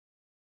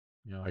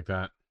You like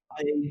that?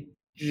 I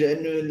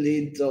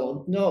genuinely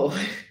don't know.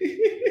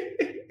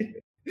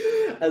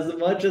 As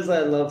much as I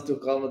love to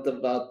comment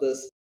about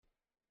this,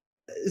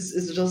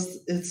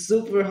 it's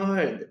super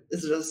hard.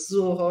 It's just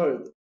so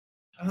hard.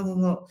 I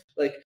don't know.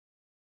 Like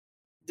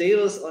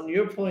Deus, on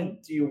your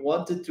point, do you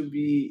want it to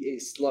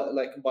be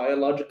like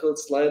biological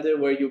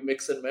slider where you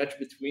mix and match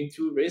between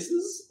two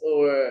races,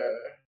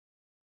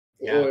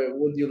 Yeah. or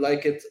would you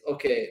like it?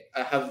 Okay,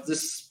 I have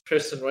this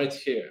person right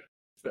here.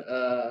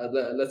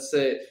 Let's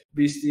say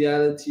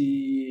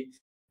bestiality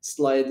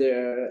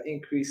slider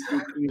increase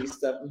decrease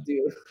type of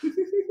deal.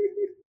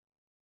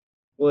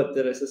 What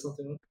did I say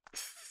something wrong?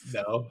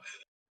 No,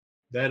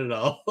 not at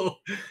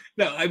all.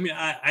 No, I mean,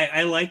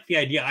 I like the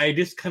idea. I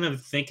just kind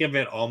of think of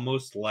it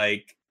almost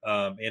like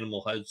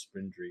animal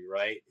husbandry,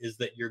 right? Is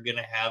that you're going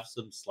to have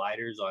some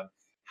sliders on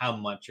how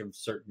much of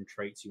certain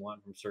traits you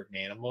want from certain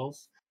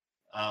animals.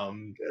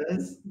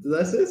 Guys, did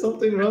I say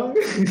something wrong?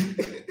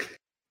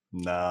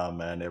 Nah,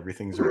 man,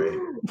 everything's right.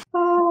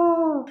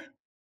 Ah.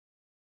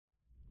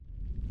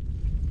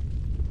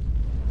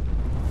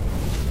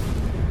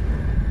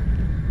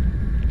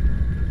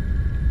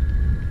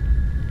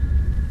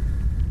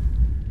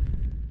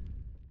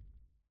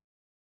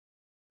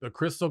 The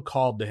crystal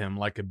called to him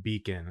like a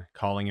beacon,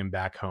 calling him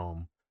back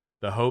home.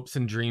 The hopes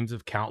and dreams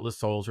of countless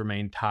souls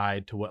remained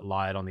tied to what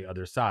lied on the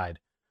other side.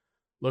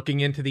 Looking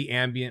into the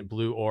ambient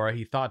blue aura,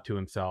 he thought to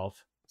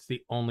himself, "It's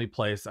the only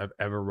place I've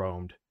ever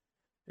roamed.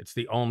 It's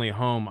the only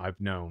home I've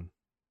known.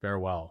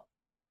 Farewell."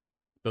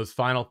 Those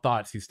final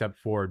thoughts, he stepped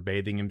forward,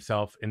 bathing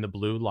himself in the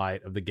blue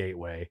light of the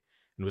gateway,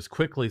 and was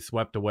quickly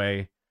swept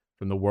away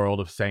from the world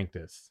of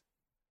Sanctus.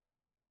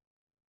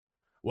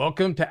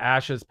 Welcome to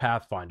Ashes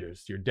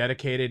Pathfinders, your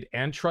dedicated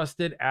and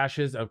trusted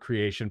Ashes of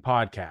Creation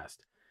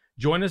podcast.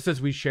 Join us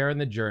as we share in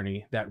the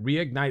journey that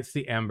reignites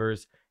the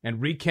embers and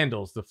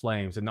rekindles the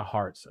flames in the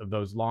hearts of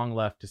those long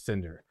left to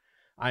cinder.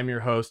 I'm your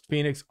host,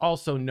 Phoenix,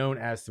 also known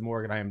as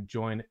Simorg, and I am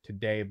joined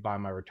today by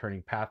my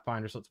returning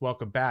Pathfinders. Let's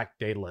welcome back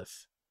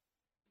Daedalus.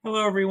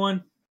 Hello,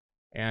 everyone.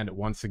 And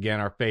once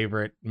again, our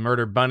favorite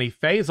murder bunny,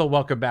 Faisal.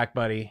 Welcome back,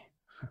 buddy.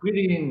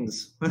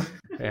 Greetings.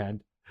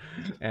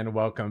 And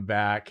welcome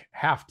back,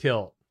 Half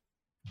Tilt.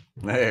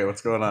 Hey,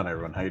 what's going on,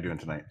 everyone? How you doing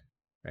tonight?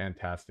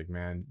 Fantastic,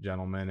 man,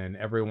 gentlemen, and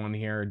everyone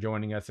here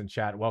joining us in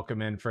chat.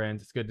 Welcome in,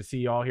 friends. It's good to see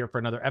you all here for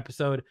another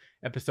episode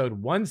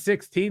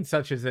 116,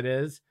 such as it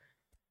is.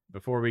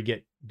 Before we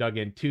get dug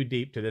in too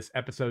deep to this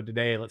episode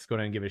today, let's go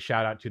ahead and give a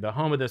shout out to the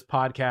home of this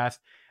podcast,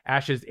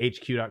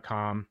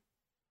 asheshq.com,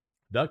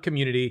 the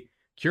community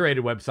curated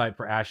website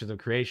for Ashes of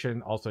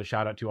Creation. Also,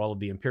 shout out to all of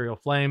the Imperial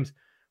Flames,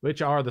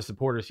 which are the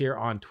supporters here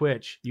on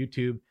Twitch,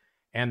 YouTube,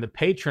 and the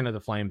patron of the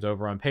Flames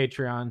over on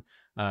Patreon.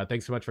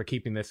 Thanks so much for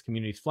keeping this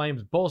community's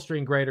flames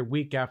bolstering greater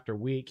week after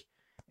week.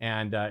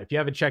 And if you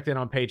haven't checked in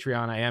on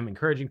Patreon, I am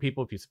encouraging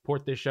people, if you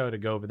support this show, to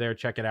go over there,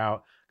 check it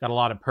out. Got a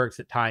lot of perks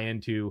that tie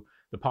into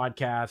the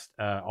podcast,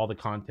 all the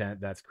content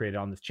that's created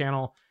on this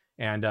channel.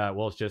 And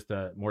well, it's just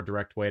a more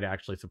direct way to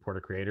actually support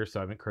a creator.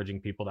 So I'm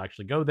encouraging people to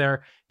actually go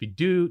there if you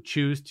do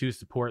choose to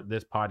support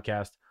this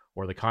podcast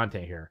or the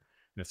content here.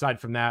 And aside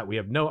from that, we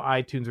have no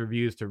iTunes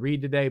reviews to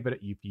read today, but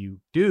if you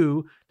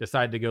do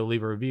decide to go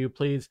leave a review,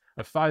 please,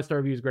 a 5-star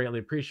review is greatly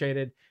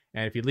appreciated.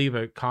 And if you leave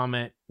a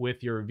comment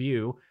with your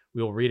review,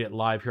 we will read it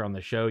live here on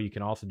the show. You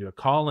can also do a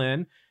call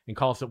in and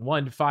call us at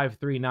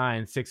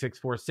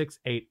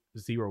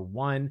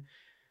 1-539-664-6801.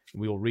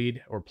 We will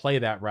read or play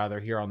that rather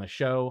here on the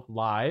show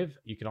live.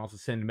 You can also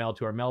send mail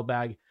to our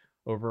mailbag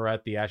over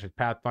at the Ashes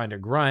Pathfinder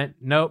Grunt.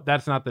 Nope,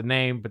 that's not the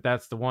name, but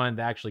that's the one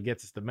that actually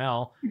gets us the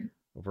mail.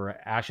 Over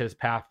at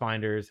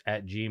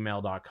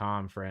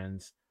ashespathfinders@gmail.com,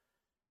 friends.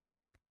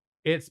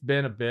 It's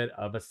been a bit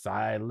of a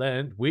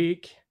silent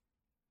week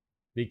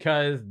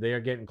because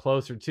they're getting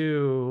closer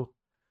to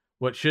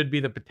what should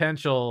be the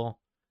potential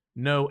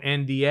no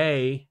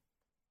NDA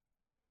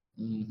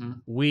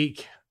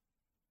week.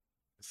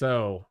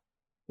 So,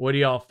 what do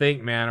y'all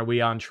think, man? Are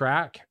we on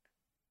track?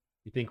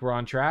 You think we're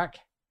on track?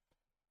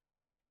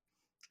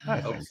 I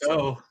hope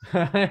so.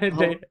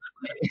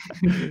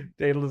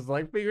 Daedalus is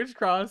like, fingers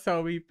crossed,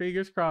 homie.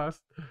 Fingers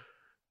crossed.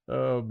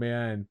 Oh,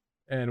 man.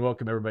 And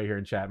welcome everybody here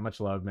in chat. Much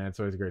love, man. It's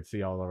always great to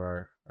see all of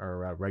our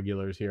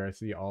regulars here. I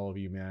see all of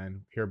you,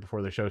 man, here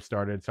before the show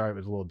started. Sorry it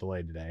was a little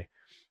delayed today.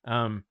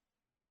 I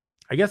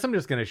guess I'm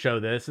just going to show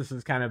this. This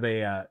is kind of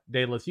a,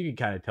 Daedalus, you can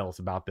kind of tell us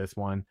about this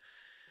one.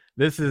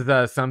 This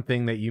is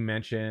something that you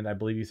mentioned. I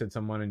believe you said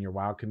someone in your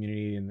WoW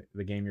community in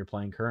the game you're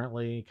playing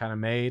currently kind of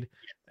made,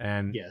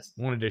 and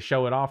wanted to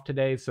show it off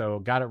today. So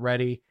got it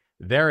ready.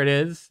 There it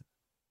is.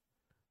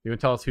 You want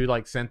to tell us who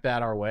sent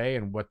that our way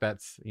and what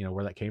that's,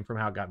 where that came from,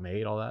 how it got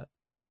made, all that?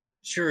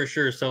 Sure.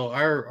 So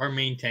our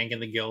main tank in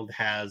the guild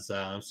has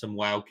some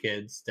WoW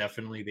kids.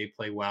 Definitely, they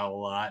play WoW a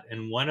lot,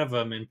 and one of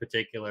them in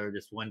particular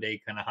just one day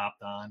kind of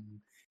hopped on,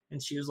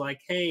 and she was like,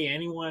 "Hey,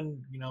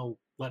 anyone,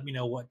 let me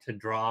know what to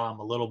draw. I'm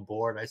a little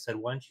bored." I said,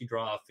 "Why don't you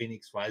draw a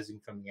phoenix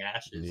rising from the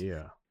ashes?"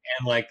 Yeah.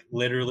 And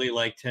literally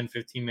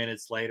 10-15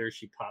 minutes later,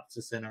 she pops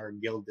us in our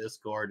guild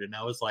Discord, and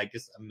I was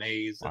just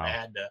amazed. Wow. And I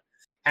had to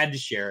had to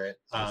share it.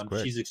 That's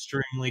quick. She's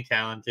extremely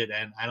talented,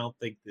 and I don't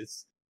think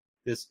this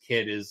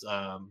kid is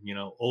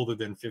older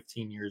than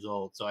 15 years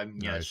old. So I mean,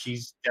 yeah, Nice.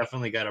 she's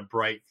definitely got a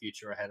bright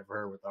future ahead of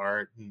her with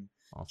art, and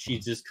Awesome.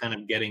 she's just kind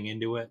of getting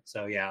into it.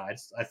 So yeah,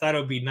 I thought it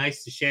would be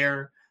nice to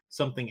share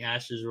something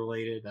Ashes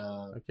related.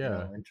 In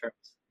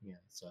terms,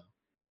 so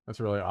that's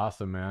really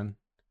awesome, man.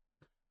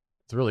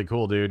 It's really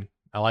cool, dude.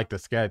 I like the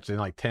sketch in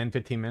like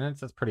 10-15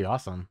 minutes. That's pretty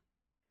awesome.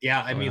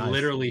 Yeah, I Really mean, nice.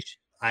 literally,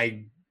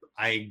 I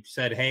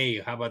said, hey,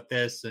 how about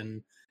this,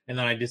 and then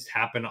I just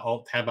happened to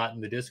alt tab out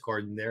in the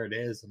Discord, and there it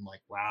is. I'm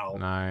like, wow,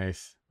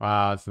 Nice.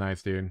 Wow, that's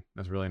nice, dude.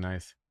 That's really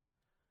nice.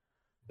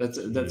 That's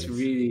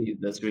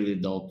Jeez. really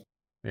dope.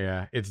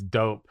 Yeah, it's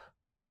dope.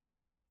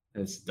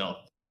 It's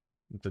dope.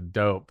 It's a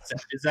dope.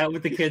 Is that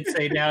what the kids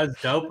say now? Is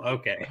dope?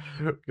 Okay.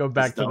 Go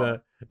back to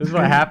dope. this is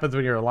what happens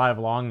when you're alive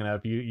long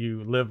enough.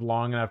 You live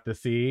long enough to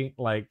see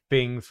like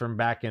things from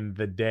back in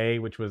the day,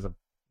 which was a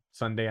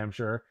Sunday, I'm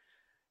sure,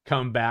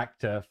 come back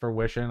to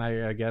fruition.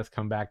 I guess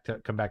come back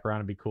around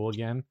and be cool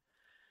again.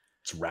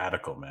 It's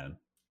radical, man.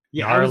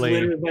 Yeah, Gnarly, I was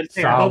literally about to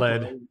say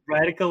solid,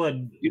 radical,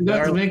 and You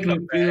guys make me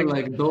feel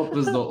like dope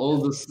is the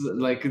oldest,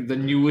 like the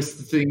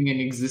newest thing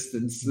in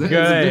existence. It's been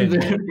Good.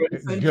 there for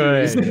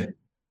centuries. Good.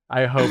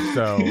 I hope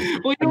so.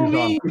 What do you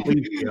mean?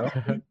 Please, you know?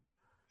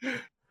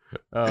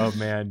 Oh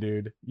man,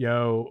 dude.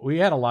 Yo, we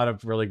had a lot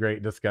of really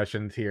great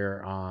discussions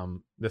here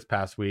this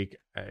past week,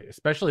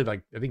 especially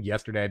like I think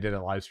yesterday I did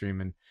a live stream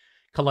and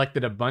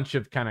collected a bunch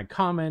of kind of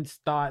comments,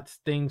 thoughts,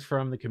 things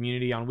from the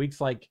community on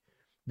weeks like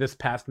this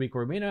past week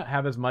where we may not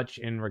have as much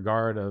in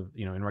regard to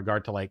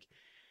like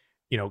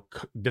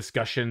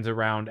discussions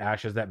around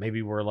Ashes that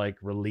maybe were like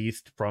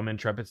released from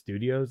Intrepid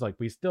Studios. Like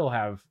we still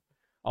have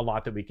a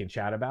lot that we can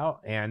chat about,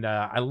 and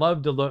I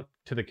love to look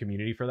to the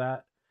community for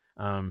that.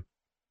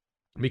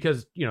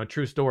 Because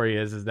true story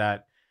is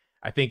that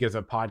I think as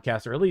a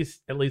podcast, or at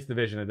least the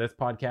vision of this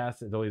podcast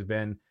has always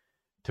been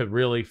to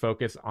really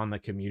focus on the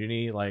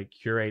community, like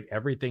curate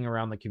everything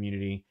around the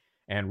community,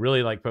 and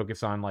really like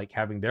focus on like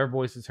having their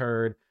voices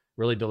heard,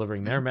 really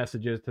delivering their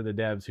messages to the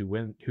devs who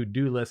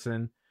do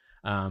listen,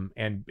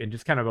 and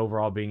just kind of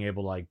overall being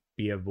able to like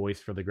be a voice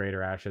for the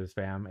greater Ashes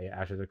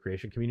Ashes of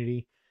Creation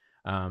community.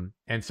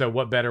 And so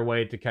what better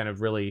way to kind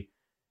of really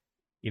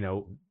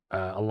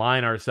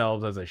align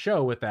ourselves as a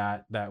show with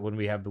that when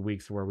we have the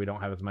weeks where we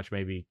don't have as much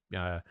maybe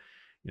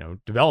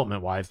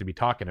development wise to be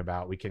talking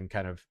about, we can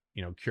kind of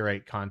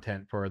curate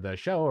content for the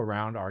show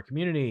around our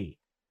community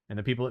and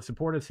the people that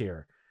support us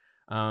here.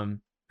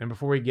 And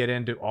before we get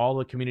into all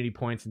the community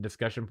points and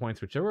discussion points,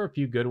 which there were a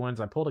few good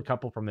ones, I pulled a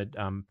couple from the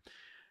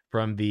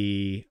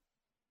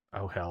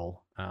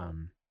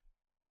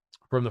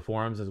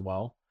forums as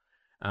well.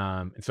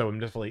 And so I'm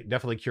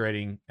definitely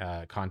curating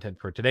content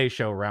for today's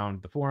show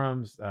around the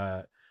forums,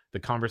 the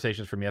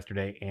conversations from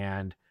yesterday,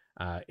 and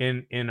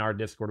in our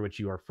Discord, which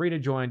you are free to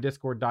join,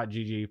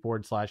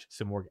 discord.gg/Simurgh,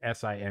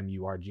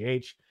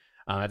 SIMURGH.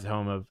 That's the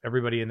home of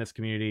everybody in this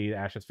community, the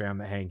Ashes fam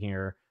that hang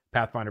here,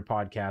 Pathfinder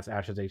podcast,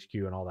 Ashes HQ,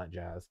 and all that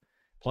jazz.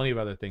 Plenty of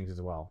other things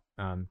as well.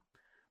 But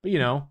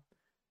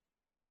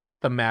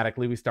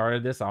thematically, we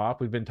started this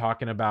off. We've been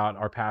talking about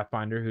our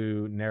Pathfinder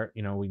who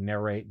we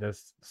narrate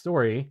this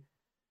story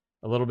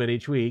a little bit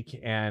each week,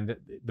 and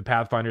the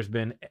Pathfinder's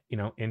been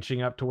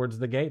inching up towards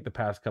the gate the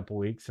past couple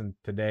weeks, and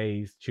today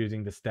he's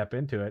choosing to step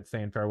into it,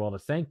 saying farewell to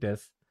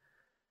Sanctus.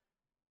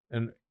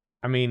 And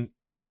I mean,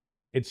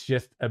 it's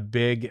just a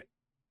big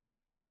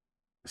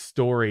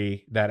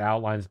story that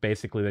outlines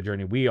basically the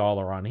journey we all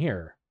are on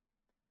here,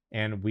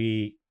 and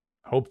we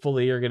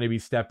hopefully are going to be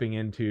stepping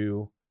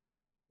into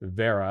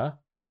Vera,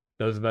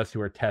 those of us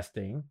who are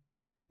testing.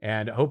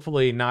 And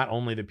hopefully not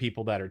only the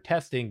people that are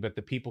testing, but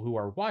the people who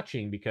are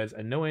watching, because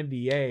a no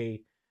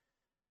NDA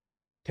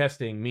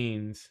testing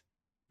means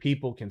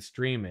people can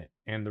stream it.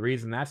 And the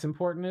reason that's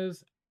important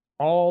is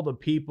all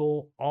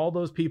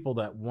those people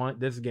that want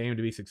this game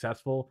to be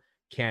successful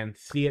can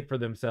see it for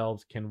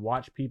themselves, can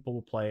watch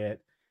people play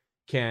it,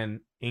 can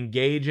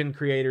engage in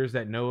creators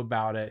that know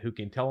about it, who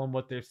can tell them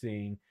what they're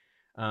seeing,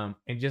 and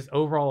just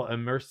overall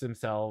immerse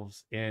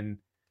themselves in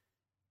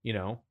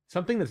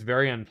something that's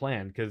very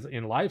unplanned, because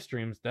in live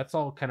streams, that's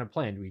all kind of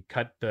planned. We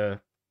cut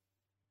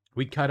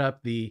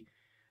up the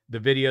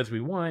videos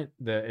we want.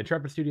 The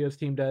Intrepid Studios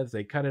team does.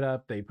 They cut it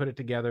up, they put it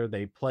together,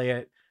 they play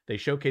it, they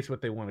showcase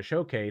what they want to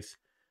showcase.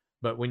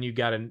 But when you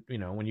got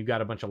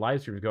a bunch of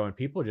live streams going,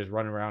 people are just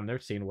running around, they're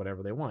seeing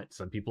whatever they want.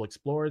 Some people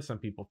explore, some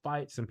people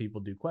fight, some people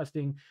do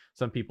questing,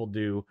 some people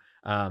do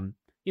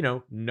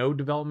no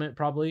development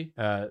probably,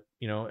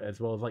 as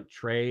well as like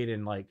trade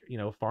and like,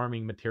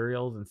 farming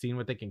materials and seeing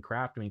what they can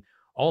craft. I mean,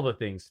 all the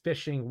things,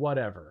 fishing,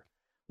 whatever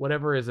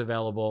is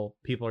available,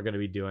 people are going to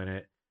be doing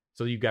it.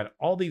 So you've got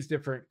all these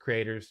different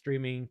creators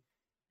streaming,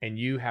 and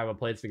you have a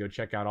place to go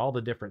check out all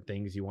the different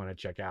things you want to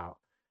check out.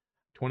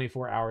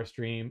 24-hour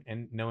stream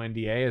and no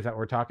NDA, is that what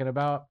we're talking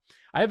about?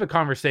 I have a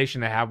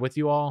conversation to have with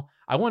you all.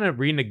 I want to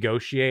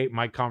renegotiate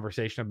my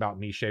conversation about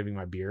me shaving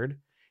my beard,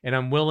 and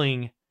I'm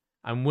willing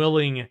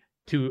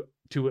to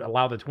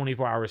allow the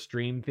 24-hour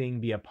stream thing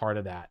be a part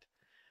of that.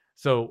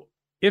 So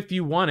if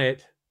you want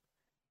it,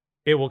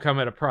 it will come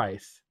at a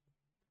price.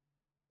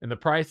 And the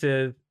price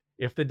is,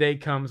 if the day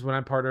comes when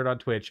I'm partnered on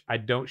Twitch, I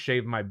don't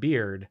shave my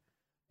beard,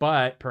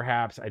 but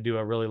perhaps I do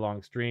a really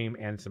long stream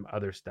and some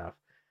other stuff.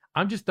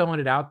 I'm just throwing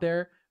it out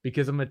there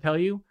because I'm going to tell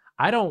you,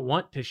 I don't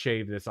want to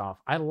shave this off.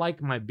 I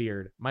like my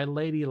beard. My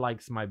lady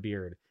likes my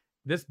beard.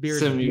 This beard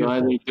Sim, is you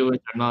either beautiful. do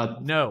it or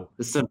not. No,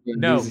 It's simple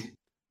and no, easy.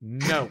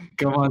 no.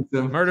 Come on,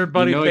 Sim. Murder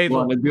Buddy You know you Faisal,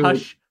 wanna do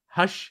hush,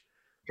 hush.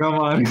 Come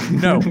on.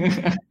 No.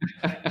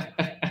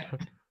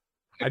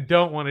 I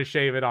don't want to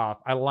shave it off.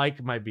 I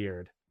like my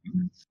beard.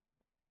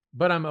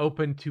 But I'm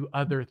open to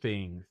other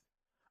things.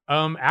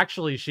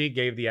 Actually, she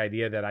gave the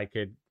idea that I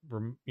could,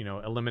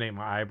 eliminate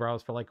my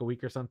eyebrows for like a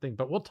week or something.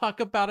 But we'll talk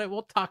about it.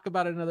 We'll talk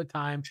about it another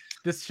time.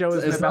 This show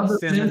is It's about not the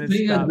cinnamon same and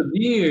thing as stuff. the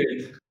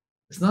beard.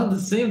 It's not the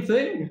same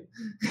thing.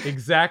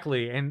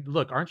 Exactly. And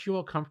look, aren't you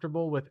all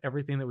comfortable with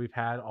everything that we've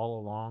had all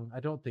along?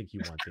 I don't think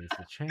you want things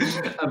to change.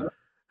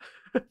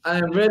 I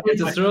am ready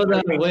to throw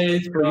that away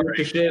for you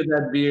to shave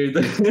that beard.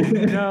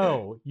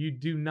 No, you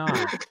do not.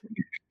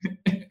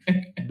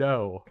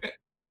 No.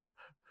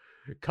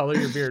 Color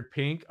your beard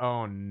pink?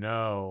 Oh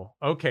no.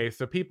 Okay,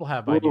 so people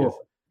have ideas. Ooh,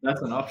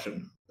 that's an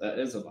option. That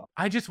is an option.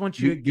 I just want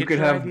you to You get could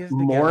your have ideas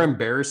more together.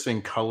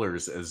 embarrassing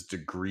colors as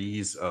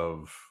degrees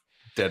of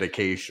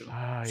dedication.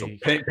 So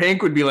Ay.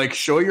 pink would be like,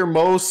 show your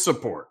most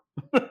support.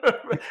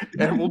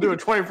 And we'll do a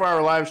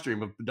 24-hour live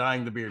stream of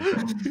dyeing the beard.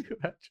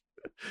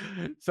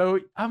 So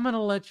I'm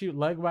gonna let you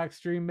leg wax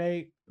stream,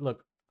 mate.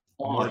 Look,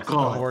 Oh my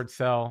god. award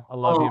cell. I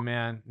love Oh, you,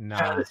 man. Nah.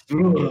 That is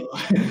brutal.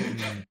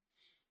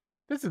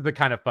 This is the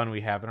kind of fun we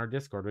have in our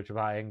Discord, which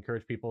I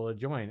encourage people to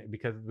join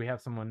because we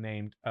have someone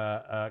named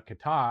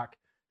Katak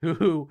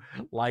who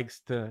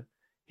likes to.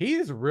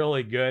 He's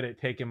really good at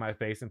taking my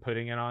face and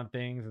putting it on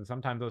things, and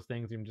sometimes those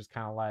things I'm just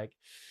kind of like,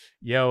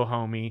 "Yo,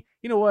 homie,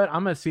 you know what?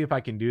 I'm gonna see if I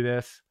can do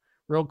this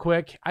real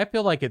quick. I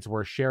feel like it's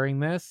worth sharing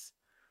this.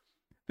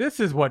 This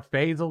is what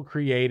Faisal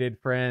created,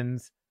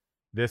 friends,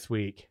 this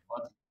week.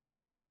 What?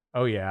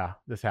 Oh yeah,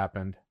 this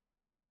happened.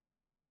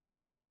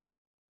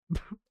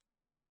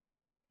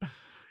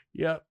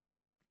 Yep.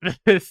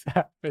 This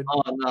happened.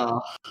 Oh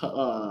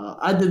no.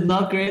 I did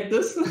not create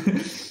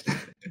this.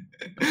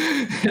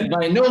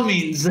 By no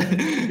means.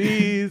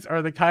 These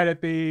are the kind of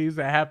things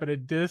that happen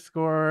in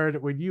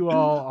Discord when you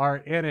all are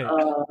in it.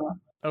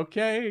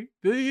 Okay?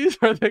 These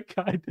are the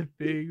kind of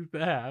things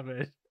that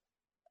happen.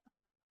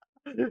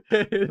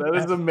 That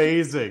is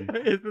amazing.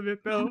 Isn't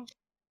it though?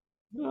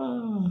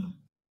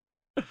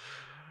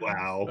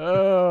 Wow.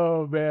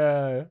 Oh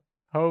man.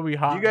 Homie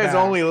hot. You guys back.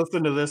 only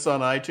listen to this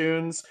on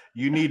iTunes.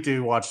 You need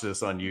to watch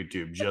this on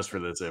YouTube just for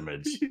this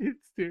image.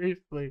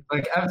 Seriously.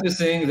 Like after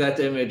seeing that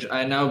image,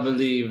 I now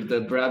believe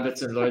that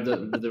rabbits in Lord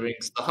of the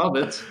Rings, The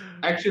Hobbit,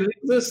 actually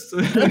exist.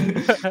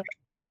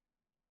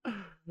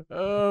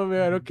 Oh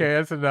man, okay,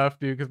 that's enough,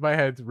 dude, because my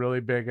head's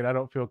really big and I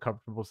don't feel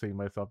comfortable seeing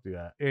myself do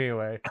that.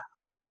 Anyway,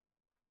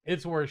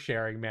 it's worth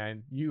sharing,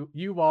 man. You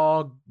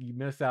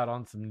miss out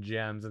on some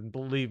gems, and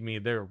believe me,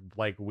 they're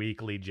like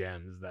weekly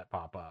gems that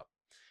pop up.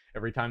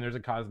 Every time there's a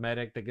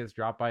cosmetic that gets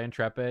dropped by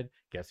Intrepid,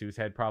 guess whose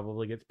head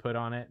probably gets put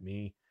on it?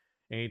 Me.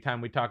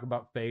 Anytime we talk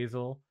about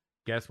Faisal,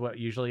 guess what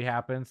usually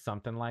happens?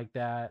 Something like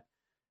that.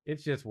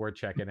 It's just worth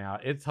checking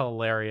out. It's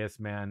hilarious,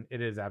 man.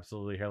 It is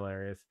absolutely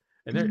hilarious.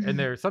 And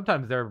they're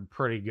sometimes they're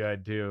pretty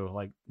good too,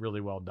 like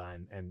really well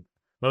done. And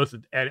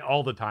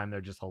all the time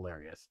they're just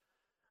hilarious.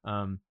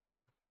 But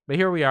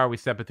here we are, we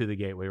step it through the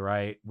gateway,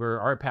 right?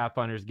 Our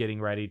Pathfinder's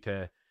getting ready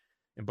to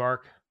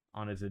embark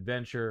on his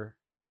adventure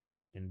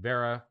in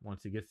Vera.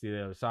 Once he gets to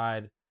the other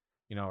side,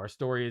 our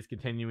story is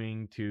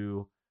continuing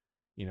to,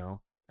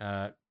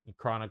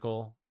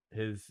 chronicle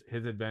his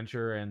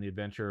adventure and the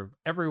adventure of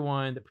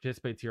everyone that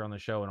participates here on the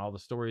show and all the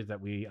stories that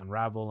we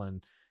unravel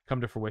and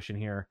come to fruition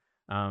here.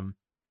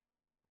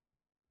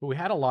 But we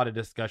had a lot of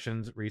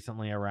discussions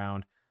recently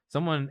around.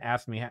 Someone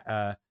asked me,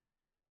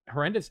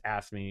 Horrendous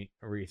asked me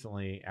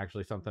recently,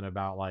 actually, something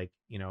about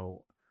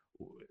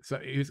so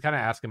he was kind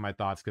of asking my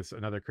thoughts because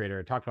another creator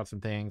had talked about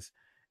some things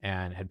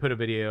and had put a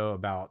video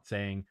about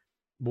saying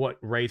what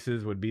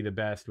races would be the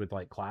best with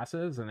like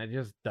classes, and it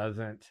just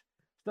doesn't,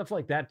 stuff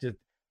like that, just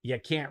you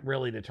can't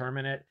really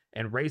determine it.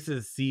 And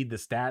races seed the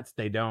stats,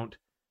 they don't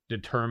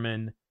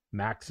determine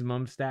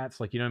maximum stats,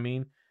 like, you know what I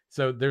mean?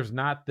 So there's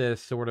not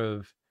this sort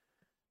of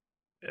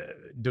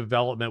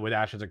development with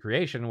Ashes of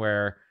Creation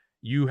where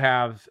you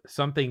have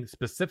something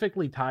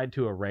specifically tied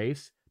to a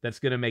race that's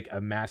going to make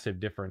a massive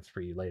difference for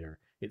you later.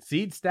 It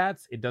seeds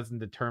stats, it doesn't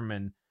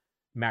determine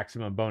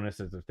maximum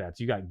bonuses of stats.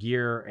 You got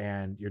gear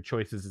and your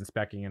choices in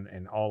specking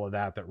and all of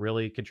that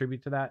really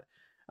contribute to that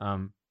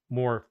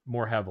more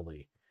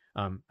heavily.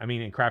 I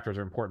mean, and crafters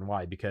are important.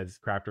 Why? Because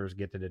crafters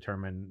get to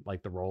determine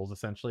like the rolls,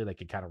 essentially. They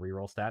can kind of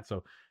reroll stats.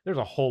 So there's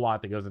a whole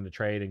lot that goes into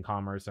trade and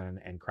commerce and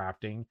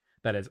crafting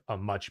that is a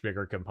much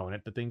bigger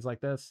component to things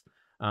like this.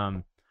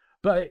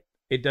 But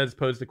it does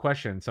pose the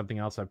question, something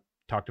else I've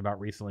talked about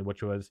recently,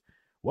 which was,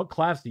 what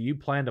class do you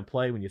plan to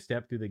play when you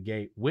step through the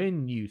gate?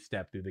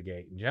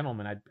 And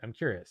gentlemen, I'm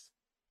curious,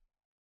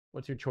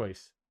 what's your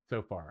choice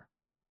so far?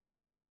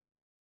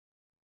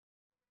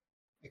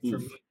 For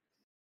me,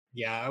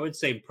 Yeah, I would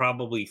say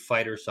probably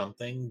fighter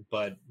something,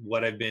 but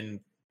what I've been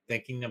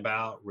thinking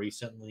about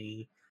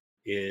recently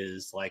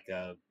is like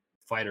a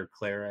fighter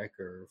cleric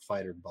or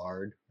fighter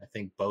bard. I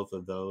think both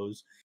of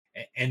those.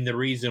 And the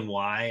reason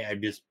why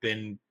I've just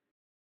been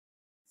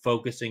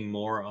focusing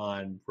more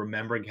on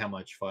remembering how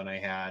much fun I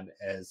had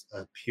as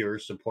a pure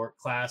support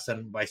class.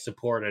 And by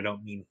support, I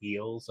don't mean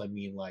heals. I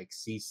mean like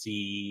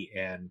CC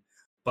and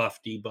buff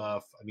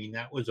debuff. I mean,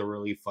 that was a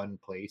really fun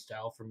play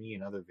style for me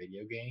in other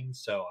video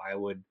games. So I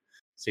would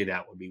say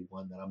that would be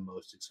one that I'm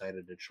most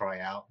excited to try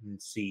out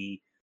and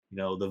see,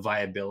 the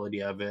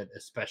viability of it,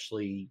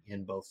 especially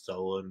in both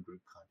solo and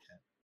group content.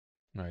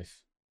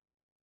 Nice.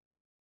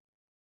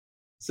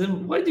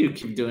 Sim, why do you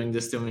keep doing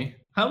this to me?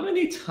 How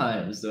many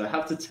times do I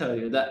have to tell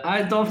you that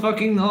I don't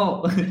fucking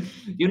know?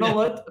 You know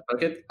what?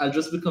 Fuck it. I'll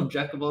just become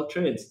jack of all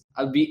trades.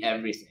 I'll be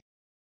everything.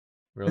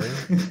 Really?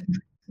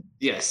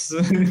 Yes.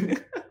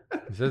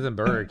 This isn't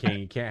Burger King.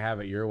 You can't have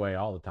it your way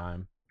all the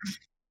time.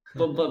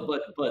 but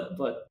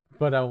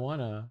But I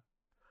wanna.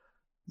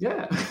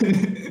 yeah.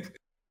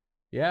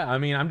 Yeah, I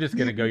mean, I'm just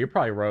gonna go. You're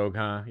probably rogue,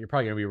 huh? You're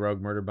probably gonna be rogue,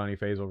 murder bunny,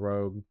 phasal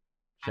rogue,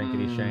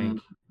 shankety shank,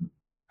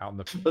 out in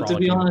the. But to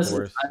be honest,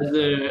 forest.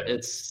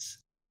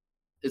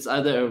 it's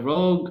either a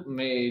rogue,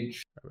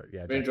 mage,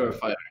 Yeah, ranger, or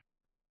fighter.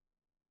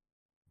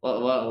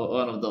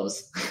 One of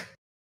those.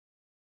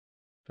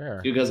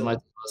 fair. You guys might as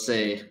well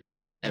say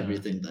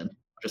everything then.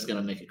 I'm just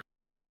gonna make it.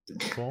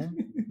 Cool.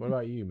 What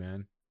about you,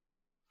 man?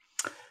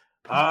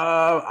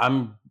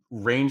 I'm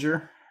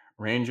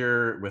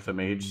Ranger with a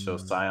mage, so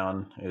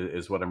Scion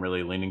is what I'm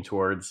really leaning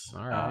towards.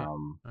 All right.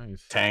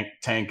 Nice.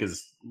 Tank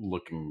is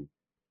looking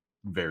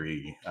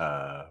very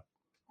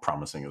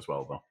promising as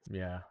well, though.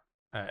 Yeah.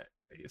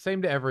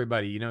 Same to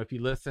everybody. If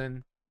you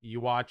listen, you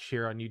watch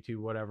here on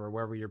YouTube, whatever,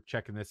 wherever you're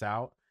checking this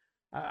out,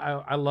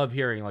 I love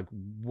hearing like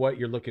what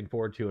you're looking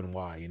forward to and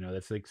why.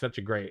 That's like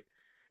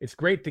it's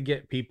great to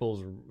get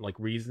people's like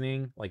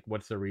reasoning, like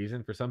what's the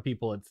reason. For some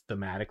people, it's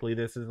thematically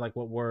this is like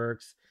what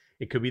works.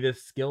 It could be the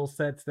skill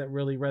sets that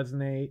really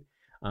resonate.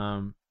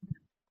 Hell,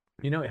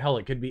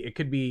 it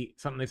could be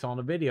something they saw in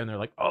a video and they're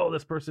like, oh,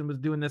 this person was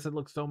doing this. It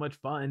looks so much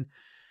fun.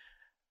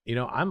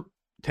 I'm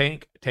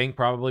tank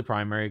probably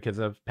primary because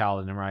of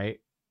paladin, right?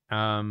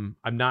 I'm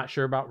not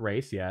sure about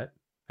race yet.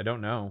 I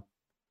don't know.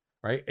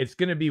 Right? It's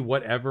gonna be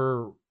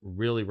whatever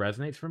really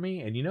resonates for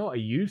me. And I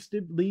used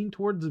to lean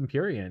towards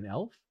Empyrean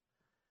elf.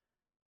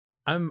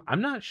 I'm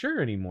not sure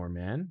anymore,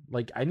 man.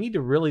 Like I need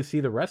to really see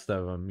the rest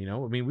of them.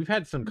 I mean, we've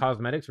had some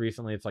cosmetics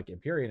recently. It's like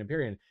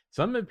Empyrean.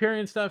 Some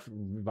Empyrean stuff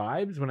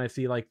vibes when I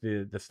see like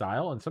the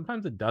style, and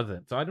sometimes it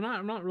doesn't. So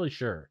I'm not really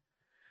sure.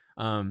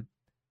 And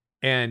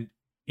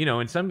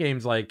in some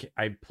games, like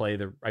I play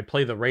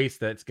the race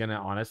that's gonna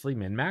honestly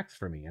min max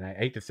for me. And I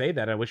hate to say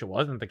that. I wish it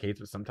wasn't the case,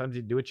 but sometimes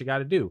you do what you got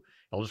to do.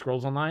 Elder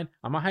Scrolls Online.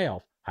 I'm a high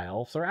elf. High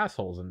elves are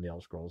assholes in the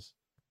Elder Scrolls.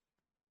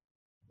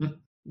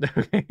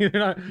 they're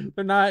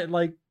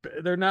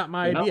not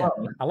my idea.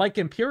 I like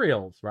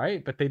Imperials,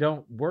 right? But they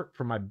don't work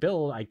for my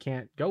build. I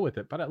can't go with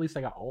it. But at least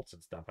I got ults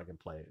and stuff I can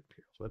play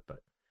Imperials with. But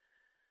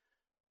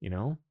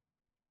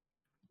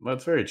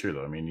That's very true,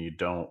 though. I mean, you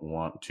don't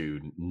want to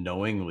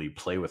knowingly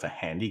play with a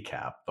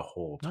handicap the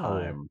whole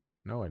time.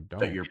 No, I don't.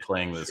 That you're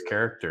playing this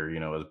character,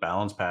 as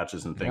balance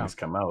patches and things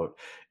come out,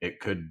 it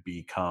could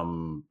be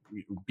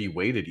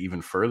weighted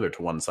even further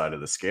to one side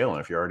of the scale.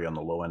 And if you're already on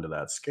the low end of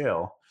that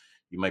scale,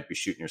 you might be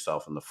shooting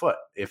yourself in the foot.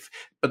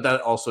 But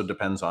that also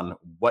depends on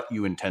what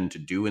you intend to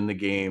do in the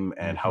game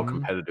and how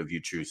competitive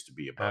you choose to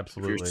be about.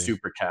 Absolutely. If you're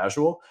super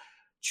casual,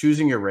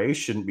 choosing your race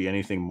shouldn't be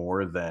anything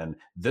more than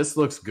this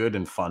looks good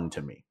and fun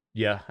to me.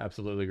 Yeah,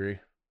 absolutely agree.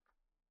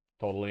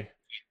 Totally.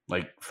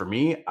 Like for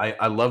me,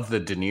 I love the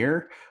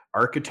Denier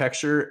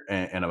architecture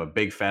and I'm a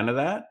big fan of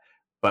that.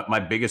 But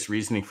my biggest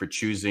reasoning for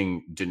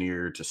choosing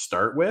Denier to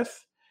start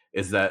with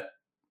is that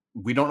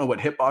we don't know what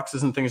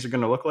hitboxes and things are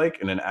going to look like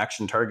in an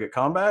action target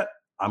combat.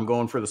 I'm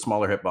going for the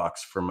smaller hitbox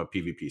from a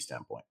PvP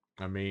standpoint.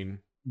 I mean,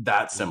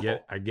 that's simple.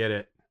 I get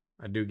it.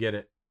 I do get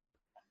it.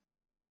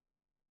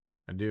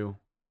 I do.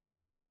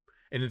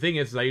 And the thing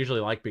is, I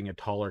usually like being a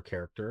taller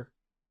character.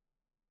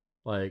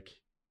 Like,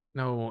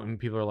 no, and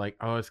people are like,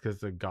 oh, it's because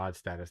the god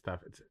status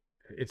stuff.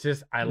 It's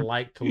just I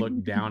like to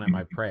look down at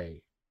my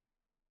prey.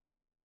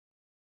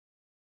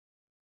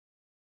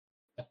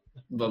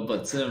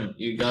 But Tim,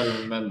 you gotta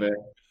remember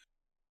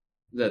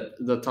that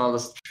the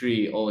tallest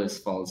tree always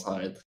falls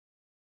hard.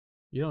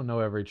 You don't know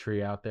every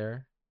tree out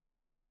there.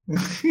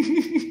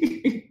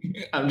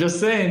 I'm just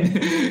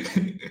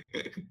saying.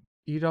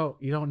 You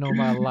don't know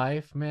my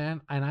life,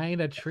 man. And I ain't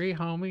a tree,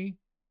 homie.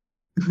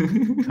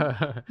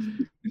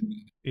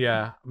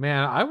 Yeah,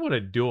 man, I want a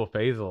dual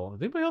phasal.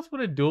 Does anybody else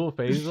want a dual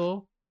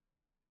phasal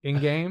in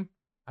game?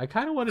 I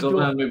kind of want to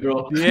Come at me,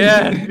 bro.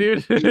 Yeah,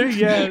 dude.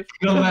 Yes.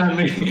 Come at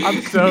me.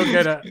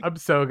 I'm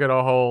so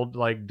gonna hold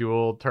like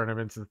dual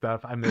tournaments and stuff.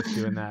 I miss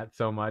doing that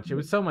so much. It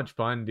was so much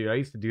fun, dude. I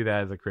used to do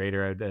that as a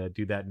creator. I'd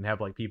do that and have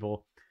like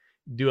people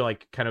do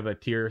like kind of a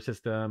tier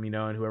system,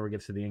 and whoever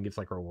gets to the end gets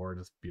like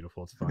rewards. It's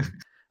beautiful. It's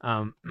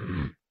fun.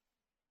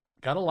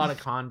 Got a lot of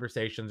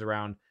conversations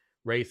around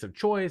race of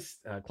choice,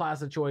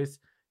 class of choice.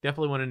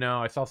 Definitely want to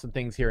know. I saw some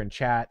things here in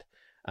chat.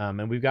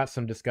 And we've got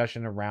some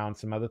discussion around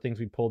some other things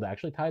we pulled that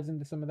actually ties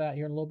into some of that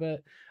here in a little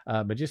bit.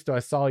 But just though I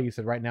saw you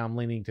said right now I'm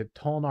leaning to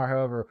Tolnar,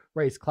 however,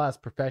 race, class,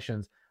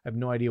 professions. I have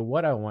no idea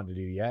what I want to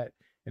do yet.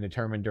 And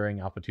determined during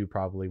Alpha 2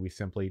 probably. We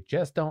simply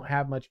just don't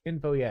have much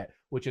info yet,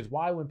 which is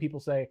why when people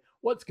say,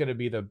 what's going to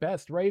be the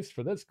best race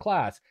for this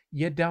class?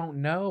 You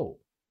don't know.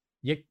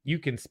 You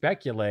can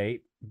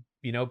speculate,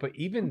 but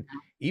even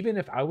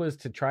if I was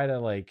to try to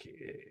like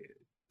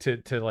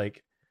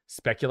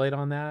speculate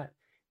on that,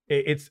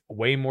 it's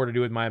way more to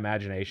do with my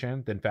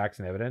imagination than facts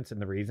and evidence.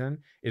 And the reason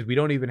is we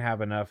don't even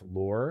have enough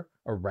lore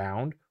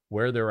around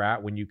where they're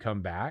at when you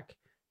come back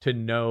to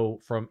know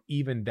from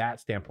even that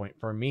standpoint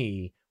for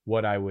me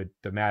what I would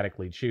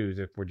thematically choose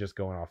if we're just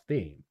going off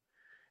theme.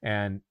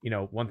 And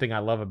one thing I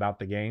love about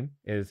the game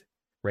is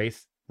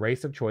race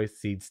of choice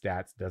seed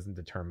stats doesn't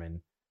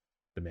determine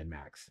the min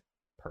max.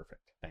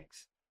 Perfect.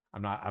 Thanks.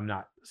 I'm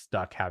not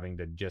stuck having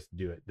to just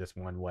do it this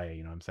one way.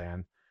 You know what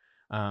I'm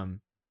saying?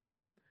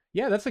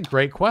 Yeah, that's a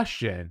great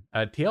question.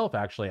 TLF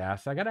actually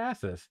asked, I got to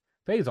ask this.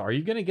 FaZe, are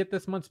you going to get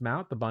this month's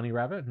mount, the bunny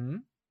rabbit?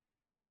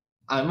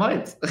 I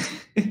might.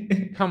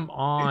 Come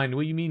on.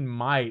 What do you mean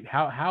might?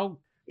 How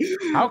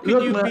can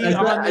you be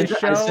on the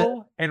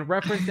show and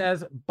referenced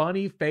as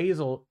Bunny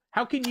Faisal?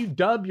 How can you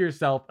dub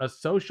yourself a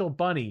social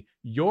bunny?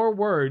 Your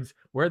words,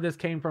 where this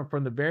came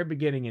from the very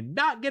beginning, and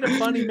not get a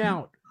bunny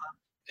mount.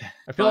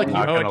 I feel like you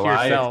owe it to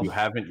yourself. If you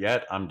haven't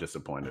yet, I'm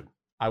disappointed.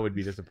 I would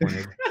be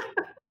disappointed.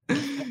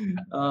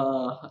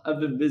 I've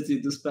been busy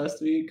this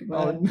past week,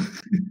 man.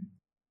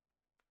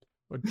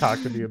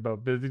 Talk to me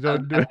about busy.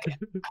 Don't do it.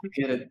 I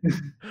get it.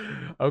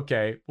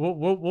 Okay,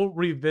 we'll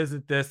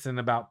revisit this in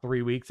about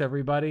 3 weeks,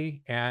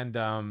 everybody. And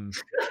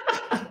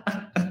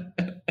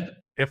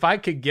if I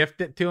could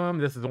gift it to him,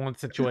 this is one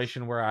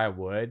situation where I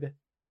would,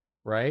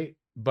 right?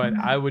 But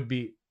I would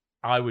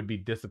be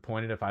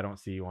disappointed if I don't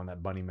see you on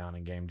that bunny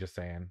mounting game. Just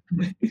saying.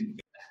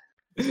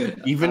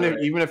 Even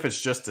if it's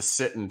just to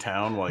sit in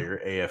town while you're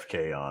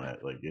AFK on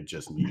it, like it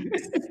just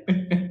needs.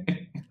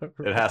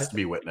 It has to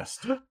be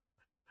witnessed.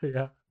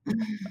 Yeah.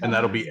 And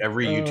that'll be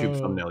every YouTube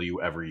thumbnail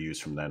you ever use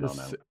from then on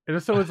out.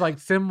 And so it's like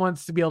Sim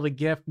wants to be able to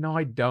gift. No,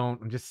 I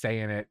don't. I'm just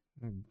saying it.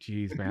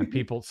 Jeez, man.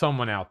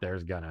 Someone out there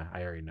is gonna.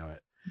 I already know it.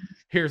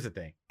 Here's the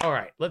thing. All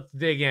right, let's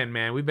dig in,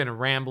 man. We've been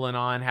rambling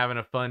on, having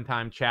a fun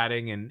time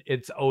chatting, and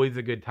it's always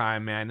a good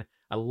time, man.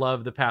 I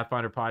love the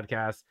Pathfinder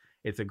podcast.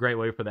 It's a great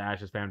way for the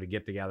Ashes fam to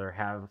get together,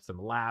 have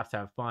some laughs,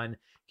 have fun.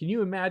 Can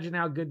you imagine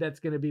how good that's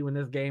going to be when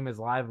this game is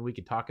live and we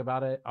can talk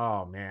about it?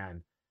 Oh,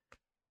 man.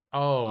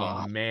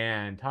 Oh,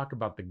 man. Talk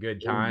about the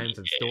good times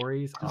and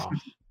stories. Oh.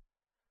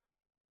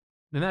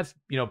 And that's,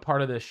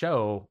 part of the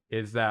show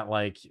is that,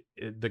 like,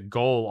 the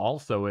goal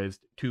also is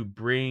to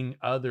bring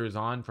others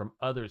on from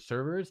other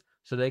servers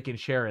so they can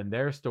share in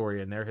their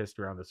story and their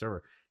history on the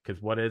server.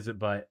 Because what is it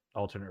but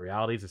alternate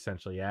realities,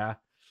 essentially? Yeah.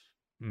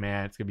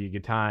 Man, it's going to be a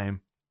good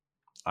time.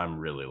 I'm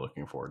really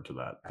looking forward to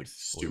that. Like,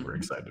 super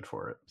excited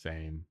for it.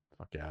 Same.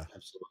 Fuck yeah.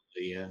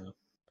 Absolutely, yeah.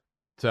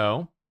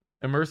 So,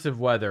 immersive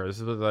weather. This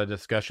is a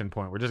discussion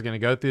point. We're just going to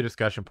go through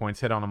discussion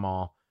points, hit on them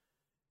all.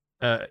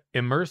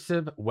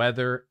 Immersive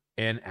weather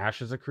in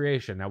Ashes of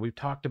Creation. Now, we've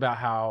talked about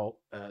how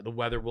the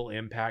weather will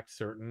impact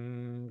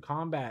certain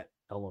combat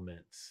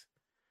elements.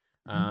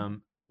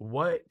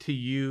 What to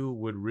you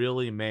would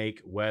really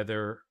make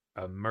weather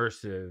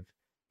immersive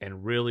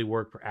and really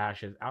work for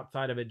Ashes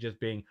outside of it just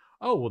being,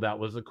 oh, well, that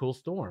was a cool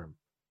storm.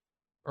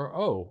 Or,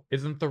 oh,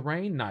 isn't the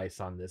rain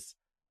nice on this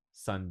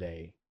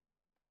Sunday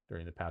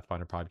during the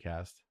Pathfinder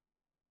podcast?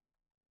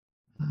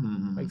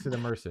 Makes it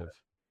immersive.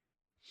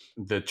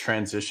 The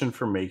transition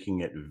from making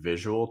it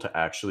visual to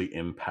actually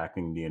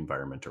impacting the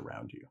environment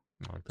around you.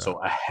 Okay.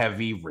 So a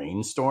heavy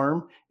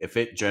rainstorm, if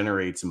it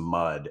generates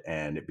mud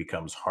and it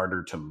becomes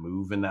harder to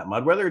move in that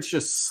mud, whether it's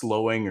just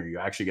slowing or you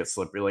actually get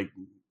slippery, like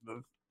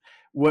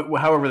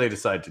however they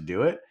decide to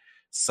do it,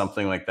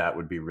 something like that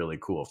would be really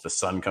cool. If the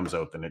sun comes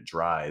out, then it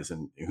dries,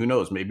 and who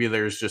knows, maybe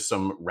there's just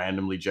some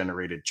randomly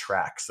generated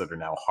tracks that are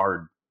now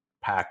hard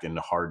packed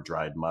into hard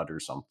dried mud or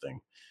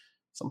something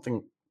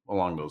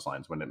along those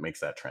lines when it makes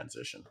that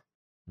transition.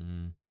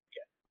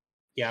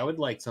 Yeah, I would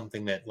like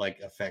something that like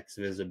affects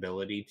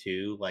visibility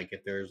too. Like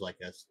if there's like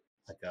a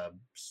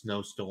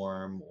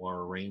snowstorm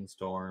or a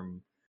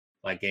rainstorm,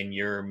 like, and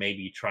you're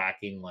maybe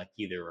tracking like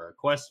either a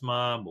quest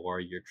mob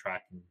or you're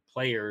tracking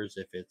players.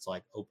 If it's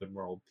like open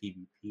world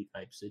PvP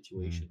type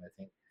situation, I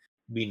think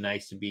it'd be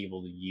nice to be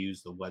able to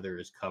use the weather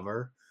as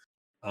cover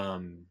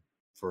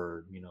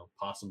for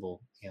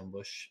possible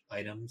ambush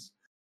items.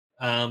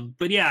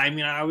 But yeah, I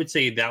mean, I would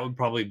say that would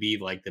probably be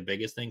like the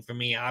biggest thing for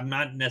me. I'm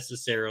not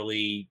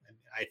necessarily.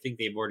 I think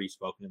they've already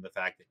spoken to the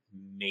fact that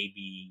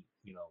maybe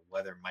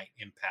weather might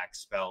impact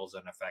spells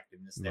and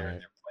effectiveness there,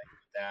 and they're playing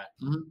with that.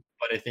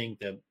 But I think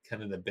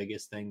the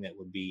biggest thing that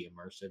would be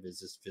immersive is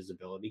this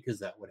visibility, because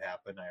that would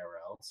happen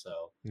IRL.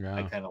 So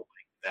I kind of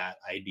like that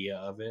idea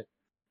of it.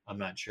 I'm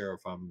not sure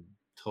if I'm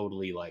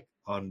totally like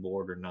on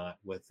board or not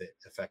with it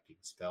affecting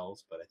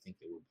spells, but I think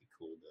it would be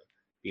cool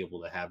be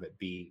able to have it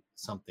be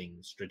something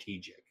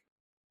strategic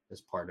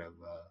as part of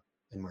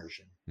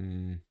immersion.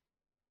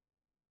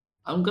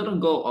 I'm gonna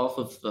go off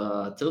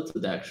of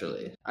Tilted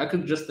actually. I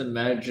could just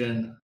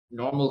imagine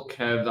normal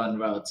caravan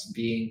routes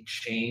being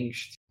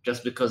changed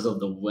just because of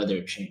the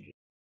weather changing.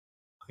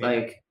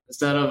 Like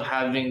instead of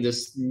having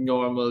this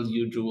normal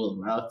usual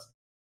route,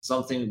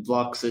 something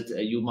blocks it.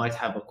 You might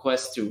have a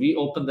quest to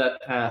reopen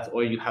that path,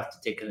 or you have to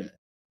take a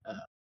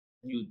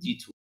new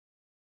detour.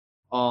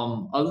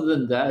 Other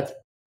than that,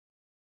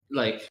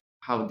 like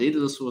how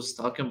Daedalus was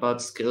talking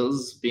about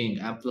skills being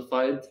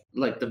amplified,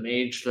 like the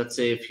mage. Let's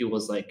say if he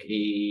was like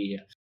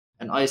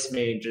an ice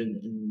mage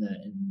in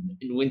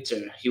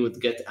winter, he would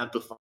get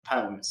amplified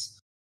powers.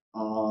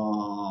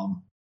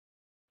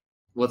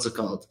 What's it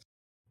called?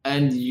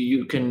 And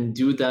you can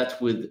do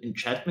that with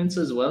enchantments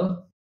as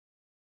well.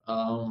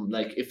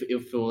 Like if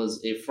it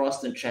was a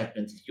frost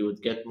enchantment, you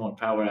would get more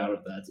power out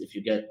of that. If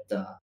you get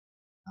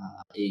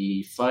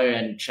a fire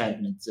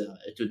enchantment,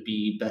 it would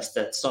be best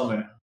at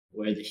summer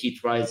where the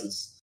heat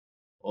rises.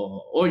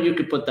 Or you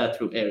could put that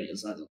through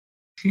areas. I don't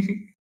know.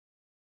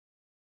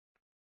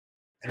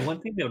 And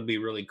one thing that would be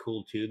really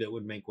cool too that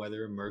would make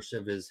weather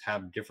immersive is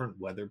have different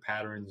weather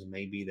patterns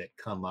maybe that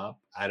come up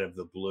out of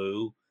the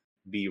blue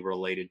be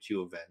related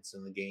to events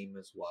in the game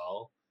as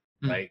well.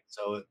 Right?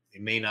 So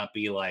it may not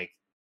be like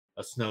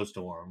a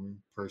snowstorm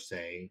per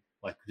se,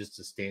 like just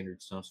a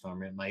standard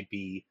snowstorm. It might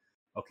be,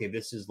 okay,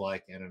 this is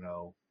like, I don't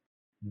know,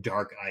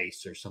 dark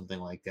ice or something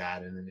like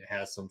that, and then it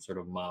has some sort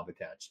of mob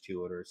attached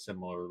to it, or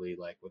similarly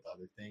like with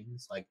other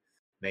things, like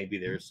maybe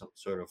there's some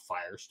sort of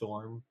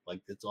firestorm,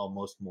 like it's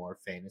almost more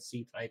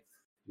fantasy type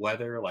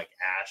weather, like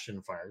ash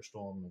and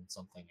firestorm, and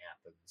something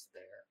happens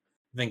there.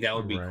 I think that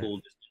would be cool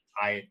just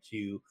to tie it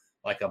to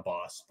like a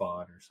boss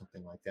spawn or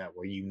something like that,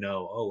 where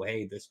oh,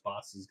 hey, this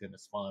boss is going to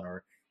spawn,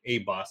 or a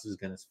boss is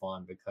going to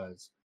spawn,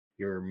 because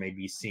you're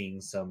maybe seeing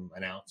some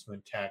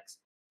announcement text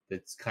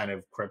that's kind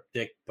of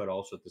cryptic, but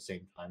also at the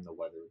same time the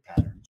weather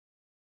patterns.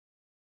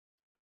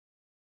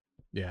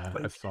 Yeah,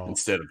 like I saw.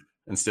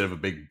 Instead of a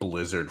big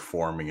blizzard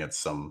forming, it's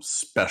some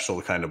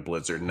special kind of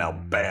blizzard. Now,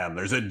 bam!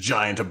 There's a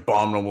giant,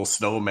 abominable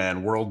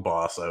snowman world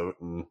boss out,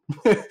 and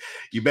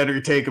you better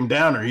take him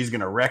down, or he's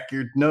gonna wreck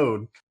your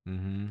node.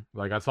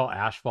 Like I saw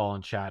Ashfall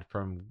in chat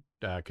from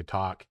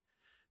Katak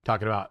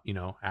talking about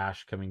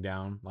ash coming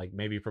down, like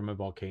maybe from a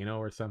volcano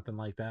or something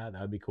like that.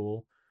 That'd be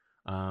cool.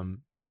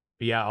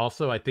 But yeah,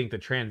 also I think the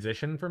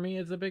transition for me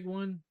is a big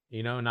one.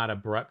 Not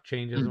abrupt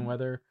changes in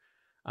weather.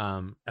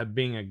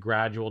 Being a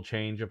gradual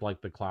change of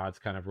like the clouds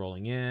kind of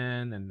rolling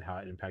in and how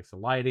it impacts the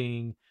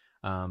lighting,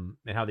 and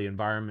how the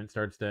environment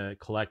starts to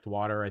collect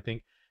water. I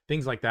think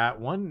things like that.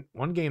 One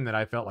game that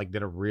I felt like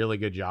did a really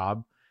good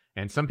job,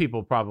 and some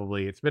people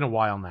probably, it's been a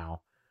while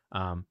now,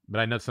 but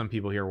I know some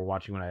people here were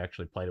watching when I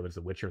actually played it, was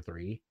The Witcher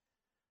 3.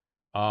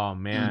 Oh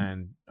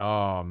man.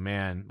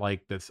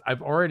 Like this,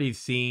 I've already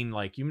seen,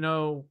 like,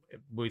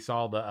 we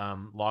saw the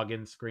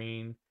login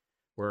screen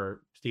where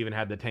Steven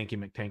had the Tanky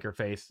McTanker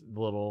face, the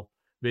little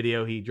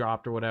video he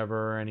dropped or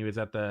whatever, and he was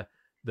at the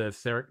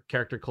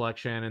character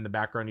collection. In the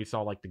background you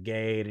saw like the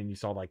gate, and you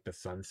saw like the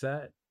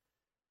sunset.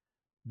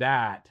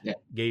 That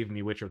gave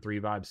me Witcher 3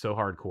 vibes so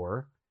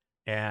hardcore.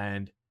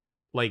 And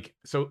like,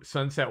 so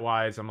sunset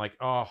wise, I'm like,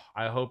 oh,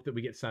 I hope that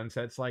we get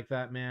sunsets like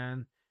that,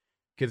 man.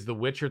 Because The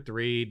Witcher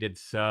 3 did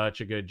such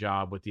a good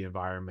job with the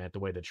environment, the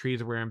way the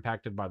trees were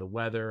impacted by the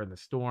weather and the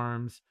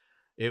storms.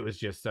 It was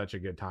just such a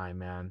good time,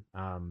 man.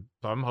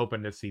 So I'm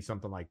hoping to see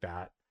something like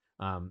that.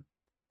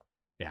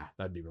 Yeah,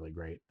 that'd be really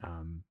great.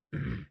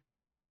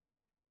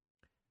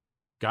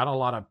 Got a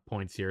lot of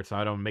points here, so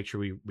I don't make sure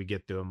we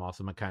get through them.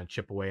 Also, I'm gonna kind of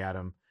chip away at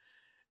them.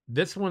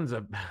 This one's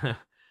I'm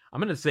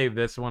gonna save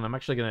this one. I'm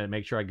actually gonna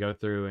make sure I go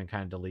through and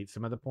kind of delete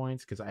some of the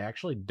points, because I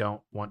actually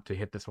don't want to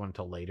hit this one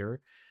until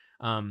later.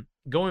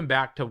 Going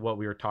back to what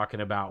we were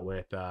talking about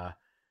with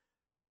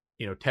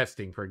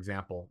testing, for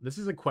example, this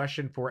is a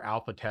question for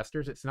alpha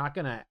testers. It's not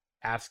going to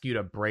ask you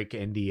to break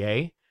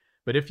NDA,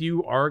 but if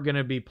you are going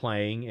to be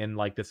playing in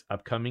like this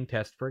upcoming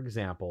test, for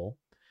example,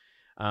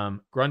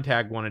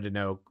 Gruntag wanted to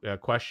know a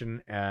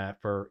question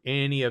for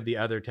any of the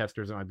other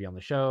testers that might be on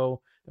the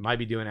show, that might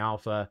be doing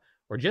alpha,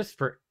 or just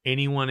for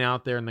anyone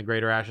out there in the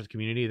Greater Ashes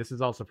community. This is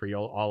also for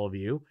all of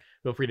you.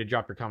 Feel free to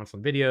drop your comments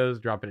on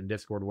videos, drop it in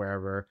Discord,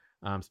 wherever.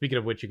 Speaking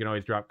of which, you can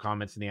always drop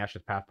comments in the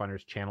Ashes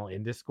Pathfinders channel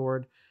in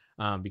Discord,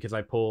 because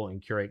I pull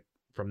and curate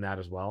from that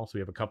as well. So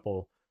we have a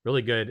couple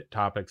really good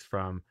topics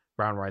from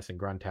Brown Rice and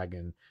Gruntag,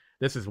 and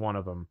this is one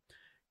of them.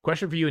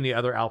 Question for you and the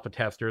other alpha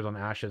testers on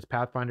Ashes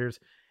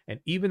Pathfinders, and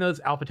even those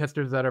alpha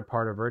testers that are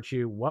part of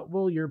Virtue, what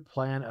will your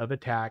plan of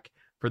attack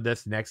for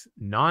this next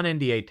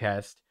non-NDA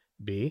test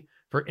be?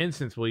 For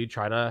instance, will you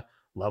try to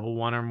level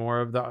 1 or more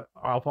of the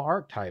alpha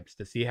archetypes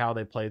to see how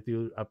they play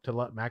through up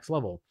to max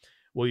level?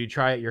 Will you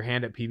try your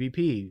hand at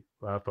PvP,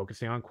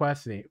 focusing on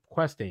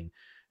questing,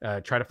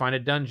 try to find a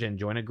dungeon,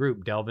 join a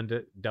group, delve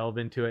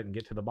into it, and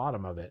get to the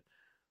bottom of it?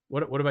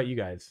 What about you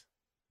guys?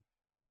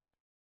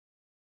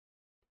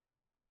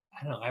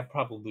 I don't know. I'd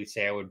probably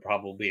say I would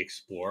probably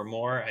explore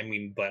more. I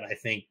mean, but I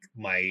think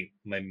my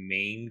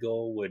main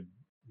goal would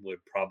would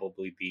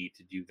probably be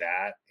to do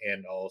that,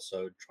 and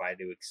also try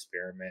to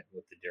experiment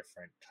with the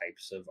different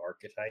types of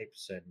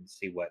archetypes and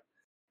see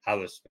how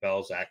the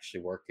spells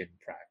actually work in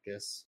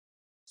practice.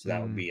 So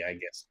that would be, I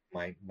guess,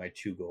 my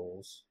two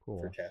goals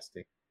for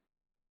testing.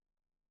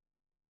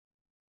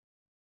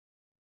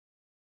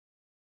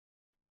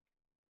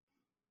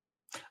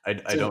 I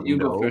don't know.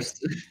 Go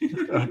first.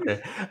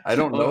 Okay. I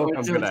don't know if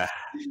I'm going to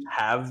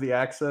have the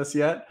access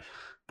yet,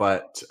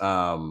 but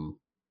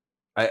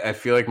I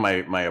feel like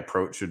my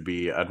approach would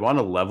be I'd want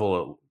to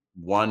level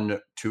 1,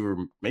 2, or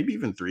maybe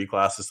even 3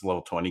 classes to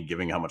level 20,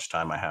 giving how much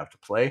time I have to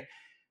play.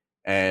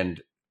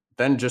 And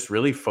then just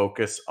really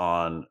focus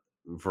on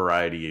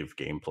variety of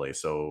gameplay.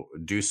 So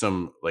do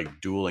some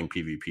like dueling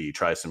PvP,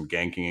 try some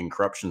ganking and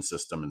corruption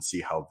system and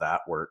see how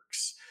that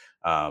works.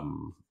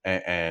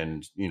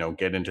 And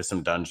get into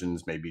some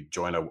dungeons, maybe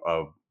join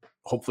a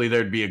hopefully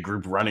there'd be a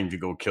group running to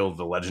go kill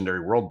the legendary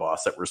world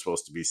boss that we're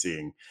supposed to be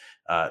seeing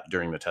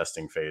during the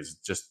testing phase,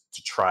 just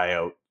to try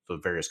out the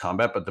various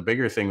combat. But the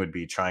bigger thing would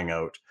be trying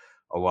out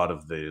a lot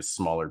of the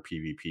smaller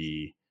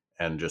PvP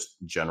and just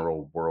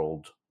general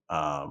world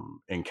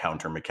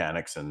encounter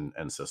mechanics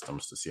and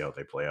systems to see how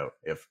they play out.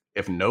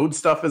 If node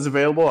stuff is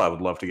available, I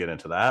would love to get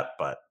into that,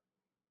 but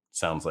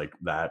sounds like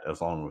that,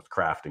 as long with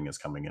crafting, is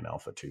coming in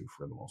alpha 2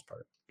 for the most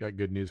part. Got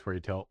good news for you,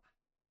 Tilt.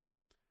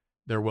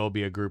 There will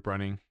be a group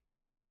running,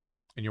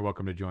 and you're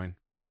welcome to join.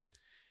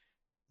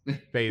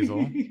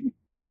 Basil.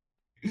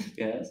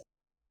 Yes.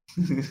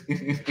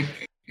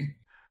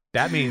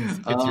 That means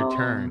it's your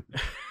turn.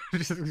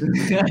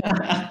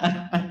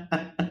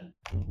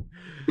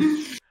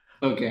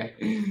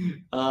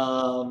 Okay.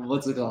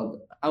 What's it called?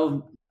 I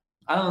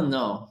don't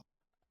know.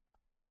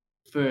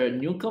 For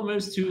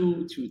newcomers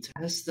to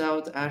test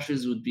out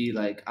Ashes would be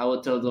like, I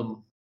would tell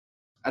them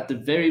at the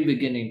very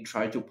beginning,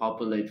 try to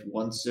populate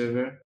one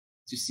server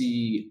to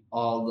see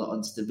all the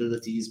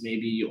instabilities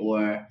maybe,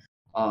 or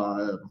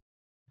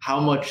how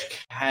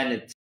much can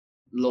it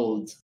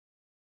load,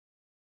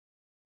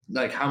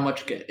 like how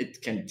much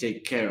it can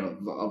take care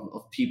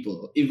of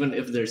people, even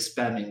if they're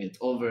spamming it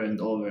over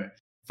and over,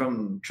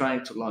 from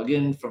trying to log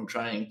in, from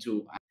trying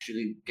to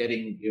actually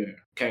getting your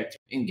character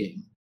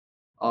in-game.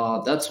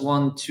 That's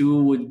 1.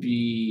 2 would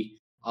be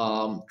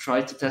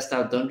try to test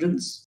out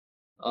dungeons.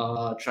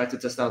 Try to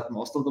test out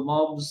most of the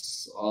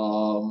mobs.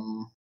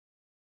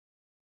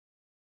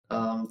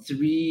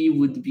 3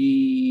 would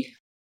be,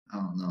 I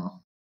don't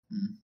know.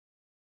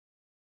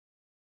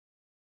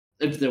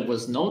 If there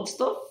was node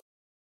stuff,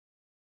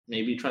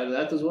 maybe try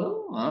that as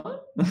well.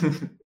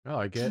 I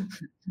like it.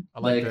 I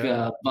like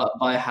that.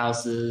 Buy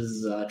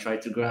houses, try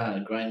to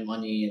grind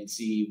money and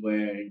see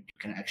where you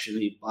can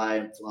actually buy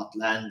and plot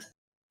land,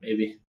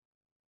 maybe.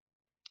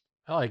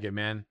 I like it,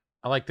 man.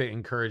 I like the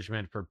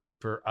encouragement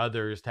for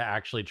others to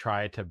actually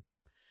try to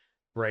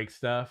break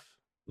stuff.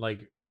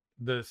 Like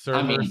the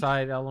server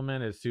side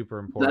element is super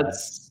important.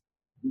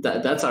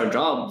 That's our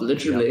job,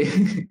 literally.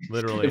 Yep.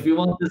 Literally. If we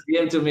want this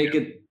game to make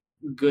it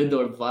good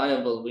or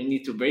viable, we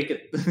need to break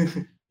it.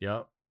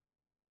 Yep.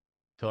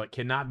 Till it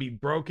cannot be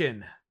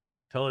broken.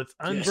 Till it's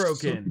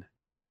unbroken. Yes.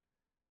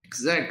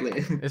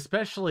 Exactly.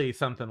 Especially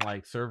something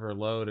like server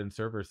load and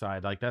server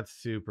side. Like that's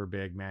super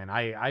big, man.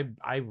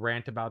 I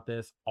rant about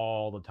this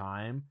all the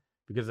time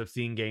because I've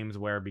seen games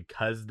where,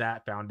 because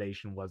that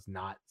foundation was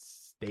not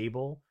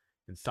stable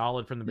and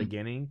solid from the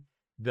beginning,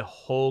 the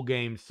whole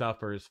game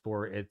suffers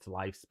for its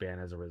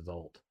lifespan as a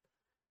result.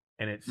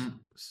 And it's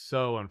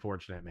so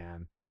unfortunate,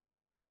 man.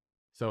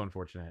 So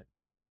unfortunate.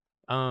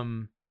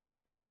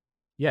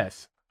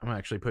 Yes, I'm gonna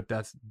actually put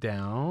that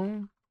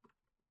down.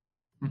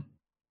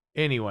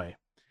 Anyway,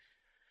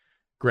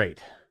 great.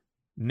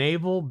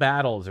 Naval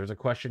battles. There's a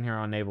question here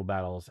on naval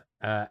battles.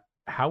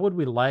 How would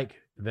we like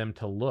them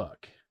to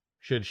look?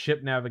 Should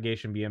ship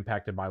navigation be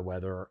impacted by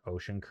weather or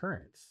ocean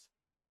currents?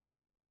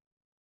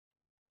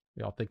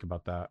 Y'all think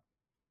about that.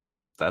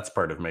 That's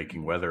part of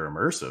making weather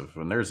immersive.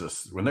 When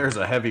there's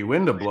a heavy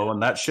wind blowing,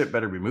 that ship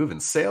better be moving,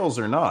 sails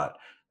or not.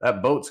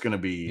 That boat's going to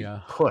be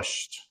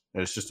pushed.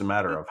 It's just a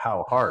matter of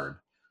how hard.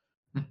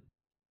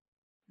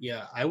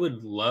 Yeah, I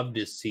would love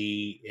to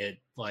see it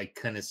like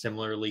kind of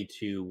similarly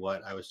to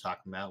what I was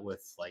talking about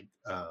with like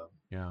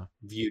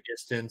view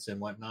distance and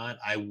whatnot.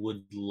 I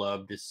would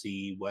love to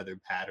see weather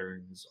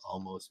patterns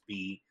almost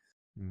be,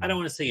 I don't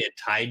want to say a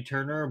tide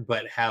turner,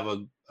 but have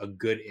a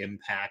good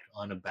impact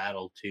on a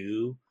battle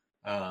too.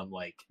 Not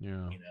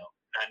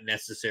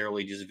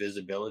necessarily just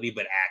visibility,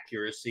 but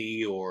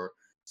accuracy or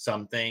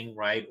something,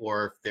 right?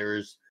 Or if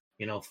there's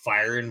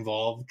fire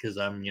involved, because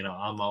I'm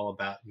all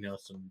about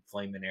some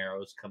flaming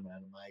arrows coming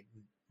out of my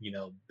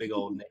big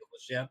old naval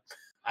ship.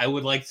 I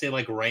would like to say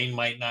like rain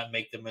might not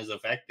make them as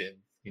effective,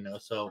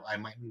 so I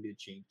might need to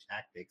change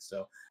tactics.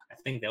 So I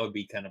think that would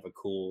be kind of a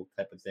cool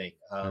type of thing.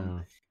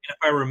 And if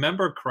I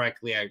remember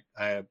correctly,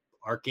 I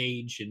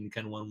Arcade and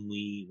kind of when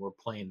we were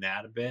playing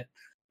that a bit.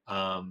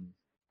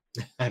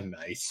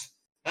 Nice.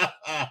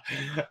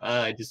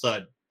 I just saw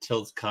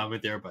Tilt's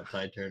comment there about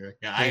Tide Turner.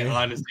 Yeah, I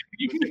honestly,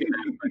 you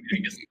I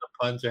guess the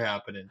puns are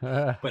happening.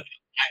 But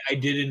I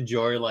did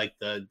enjoy like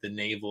the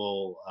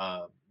naval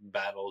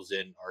battles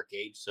in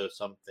Arcade, so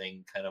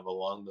something kind of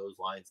along those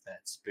lines,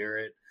 that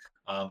spirit.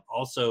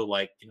 Also,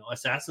 like, you know,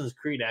 Assassin's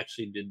Creed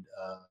actually did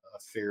a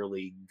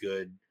fairly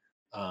good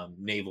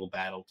naval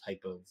battle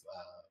type of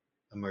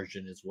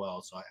immersion as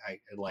well, so I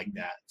like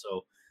that.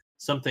 So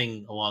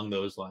something along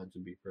those lines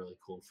would be really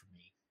cool for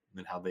me,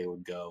 and how they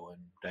would go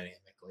and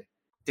dynamically.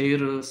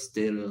 Delos.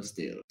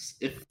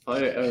 If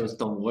fire arrows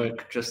don't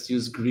work, just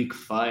use Greek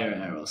fire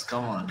arrows.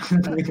 Come on.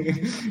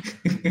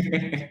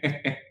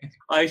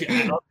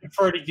 I'll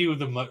refer to you,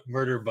 the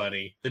murder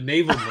bunny, the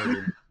naval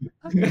murder.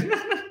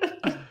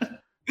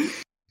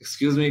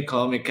 Excuse me,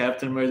 call me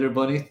Captain Murder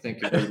Bunny.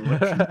 Thank you very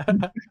much.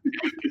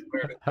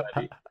 Murder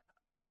bunny.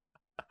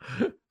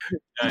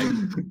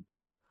 Nice.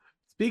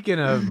 Speaking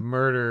of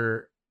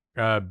murder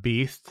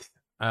beasts,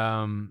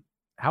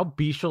 how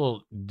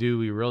bestial do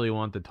we really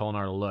want the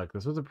Tolnar to look?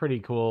 This was a pretty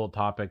cool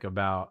topic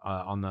about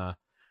on the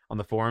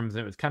forums.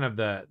 And it was kind of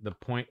the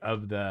point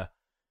of the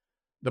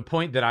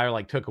point that I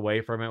like took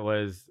away from it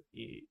was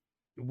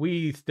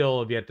we still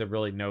have yet to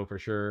really know for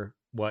sure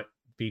what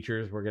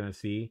features we're gonna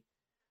see.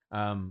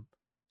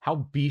 How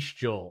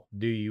bestial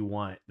do you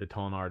want the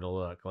Tolnar to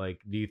look?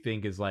 Like, do you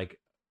think is like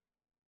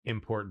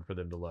important for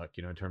them to look?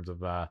 You know, in terms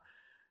of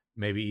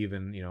maybe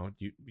even, you know,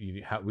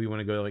 we want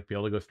to go like be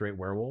able to go straight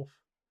werewolf.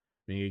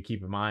 I mean, you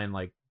keep in mind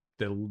like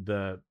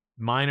the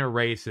minor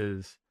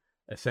races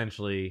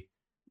essentially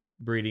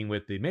breeding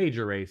with the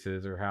major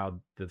races, or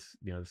how this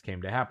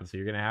came to happen. So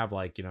you're gonna have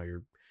like, you know,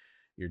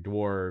 your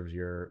dwarves,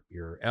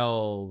 your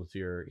elves,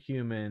 your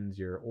humans,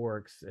 your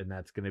orcs, and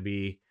that's gonna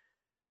be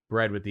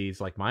bred with these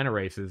like minor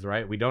races,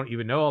 right? We don't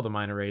even know all the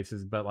minor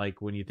races, but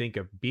like when you think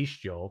of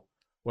bestial,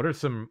 what are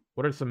some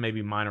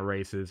maybe minor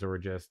races or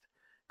just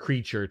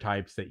creature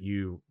types that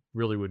you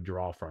really would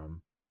draw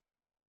from?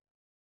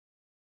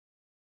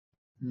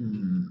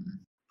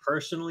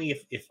 Personally,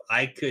 if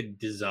I could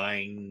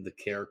design the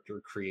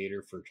character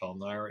creator for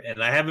Tolnar,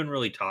 and I haven't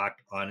really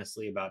talked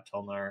honestly about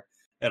Tolnar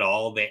at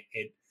all,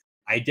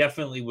 I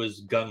definitely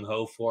was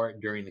gung-ho for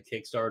it during the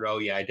Kickstarter. Oh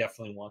yeah, I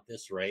definitely want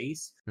this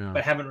race, Yeah.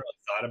 but I haven't really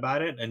thought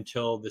about it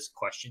until this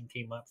question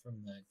came up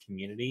from the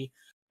community.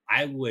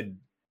 I would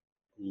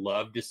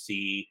love to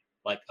see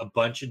like a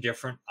bunch of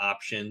different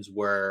options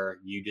where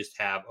you just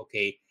have,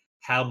 okay,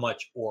 how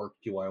much orc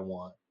do I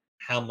want?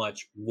 How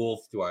much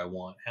wolf do I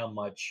want? How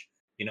much,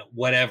 you know,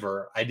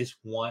 whatever. I just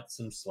want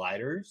some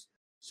sliders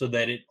so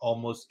that it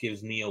almost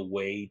gives me a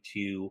way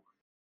to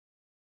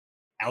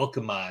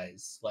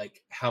alchemize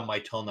like how my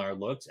Tolnar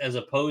looks, as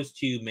opposed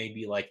to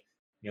maybe like,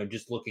 you know,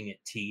 just looking at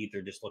teeth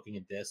or just looking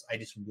at this. I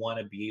just want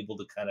to be able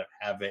to kind of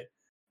have it,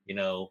 you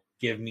know,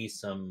 give me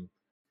some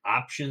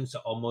options to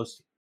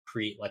almost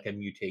create like a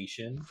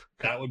mutation.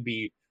 That would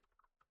be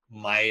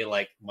my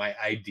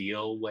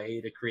ideal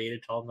way to create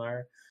a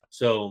Tolnar.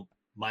 So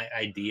my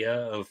idea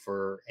of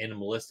for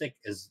animalistic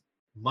is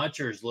much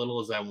or as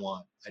little as I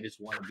want. I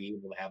just want to be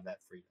able to have that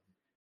freedom.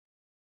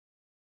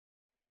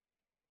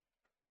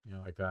 You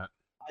know, like that.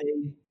 I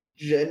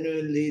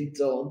genuinely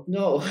don't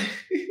know.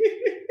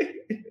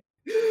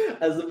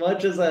 As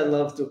much as I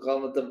love to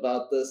comment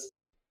about this,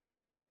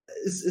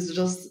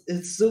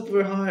 it's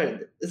super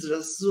hard. It's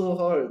just so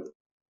hard.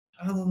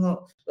 I don't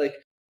know. Like,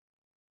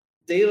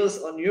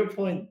 Delos, on your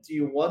point, do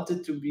you want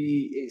it to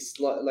be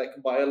a like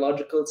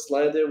biological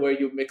slider where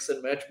you mix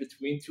and match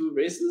between two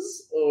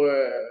races,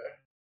 or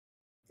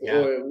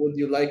would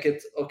you like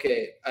it?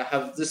 Okay, I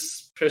have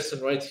this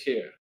person right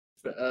here.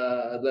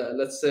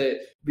 Let's say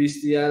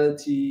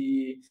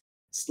bestiality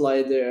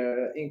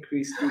slider,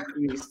 increase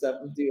decrease type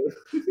of deal.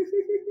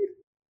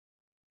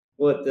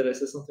 What, did I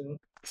say something wrong?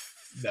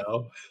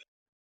 No,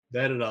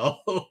 not at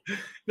all.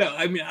 No,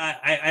 I mean,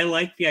 I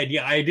like the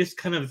idea. I just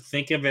kind of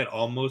think of it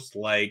almost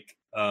like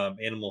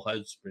animal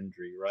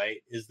husbandry,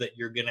 right? Is that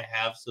you're going to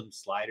have some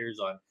sliders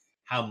on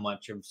how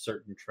much of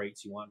certain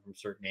traits you want from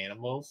certain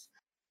animals.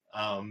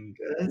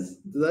 Guys,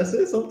 did I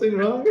say something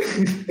wrong?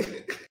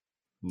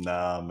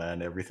 Nah,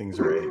 man, everything's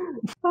right.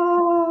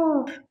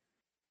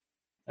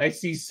 I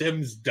see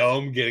Sim's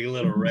dome getting a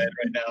little red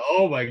right now.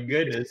 Oh my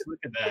goodness, look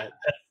at that.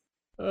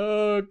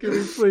 Oh, can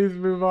we please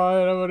move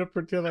on? I want to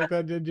pretend like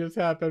that didn't just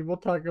happen. We'll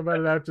talk about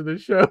it after the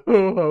show,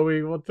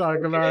 Hoey. We'll talk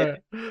about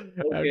it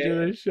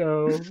after the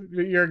show.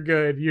 You're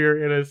good.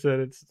 You're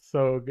innocent. It's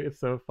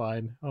so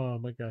fine. Oh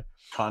my god.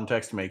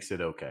 Context makes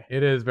it okay.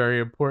 It is very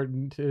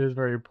important. It is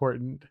very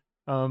important.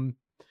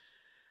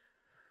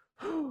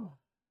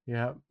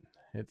 Yeah.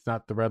 It's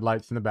not the red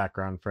lights in the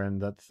background,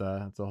 friend. That's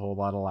a whole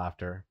lot of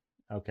laughter.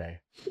 Okay.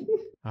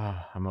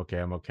 I'm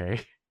okay.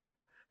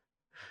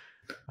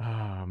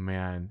 Oh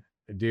man.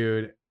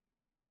 Dude,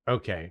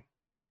 okay.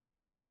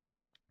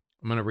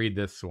 I'm going to read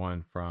this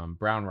one from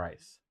Brown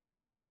Rice.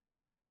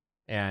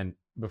 And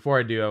before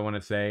I do, I want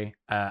to say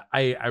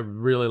I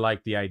really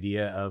like the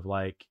idea of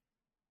like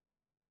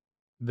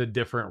the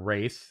different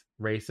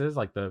races,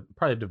 like the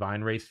probably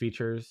divine race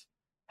features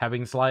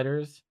having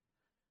sliders,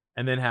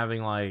 and then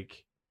having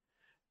like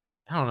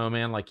I don't know,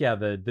 man. Like, yeah,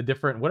 the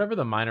different whatever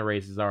the minor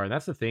races are, and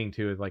that's the thing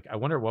too. Is like, I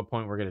wonder at what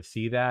point we're going to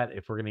see that.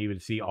 If we're going to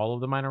even see all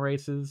of the minor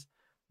races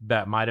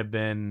that might have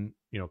been,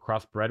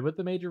 crossbred with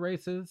the major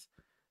races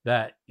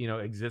that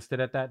existed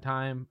at that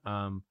time.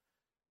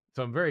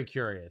 So I'm very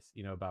curious,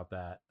 about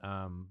that.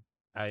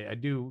 I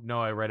do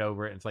know I read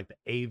over it. And it's like the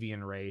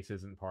avian race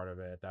isn't part of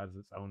it. That's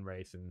its own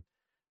race and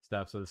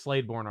stuff. So the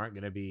Sladeborn aren't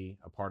going to be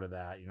a part of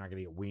that. You're not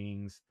going to get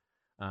wings,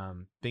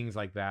 things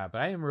like that.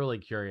 But I am really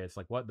curious,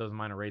 like what those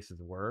minor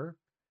races were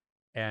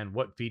and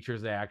what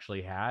features they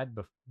actually had,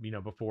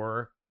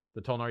 before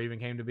the Tolnar even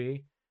came to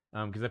be.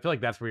 Because I feel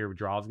like that's where your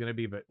draw is going to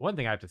be. But one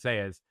thing I have to say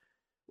is,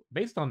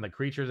 based on the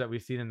creatures that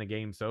we've seen in the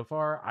game so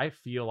far, I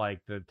feel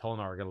like the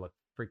Tolnar are going to look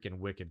freaking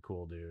wicked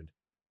cool, dude.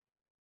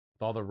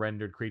 With all the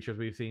rendered creatures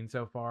we've seen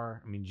so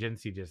far, I mean,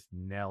 Jinxie just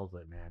nails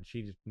it, man.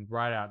 She just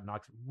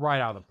knocks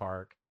right out of the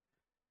park,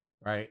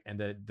 right? And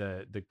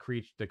the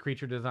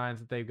creature designs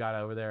that they've got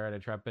over there at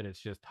Intrepid, it's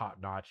just top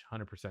notch,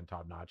 100%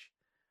 top notch.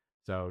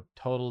 So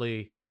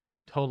totally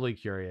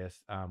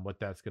curious what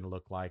that's going to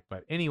look like.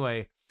 But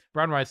anyway,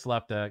 Brown Rice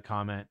left a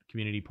comment,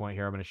 community point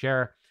here I'm going to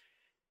share.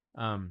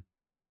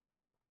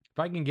 If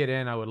I can get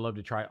in, I would love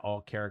to try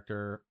all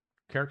characters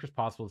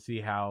possible to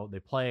see how they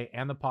play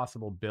and the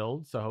possible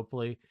builds. So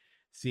hopefully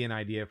see an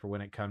idea for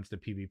when it comes to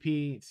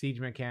PvP, siege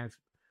mechanics,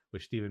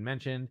 which Steven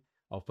mentioned.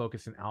 I'll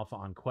focus in alpha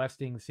on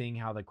questing, seeing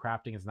how the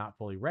crafting is not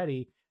fully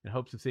ready, in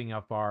hopes of seeing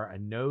how far a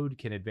node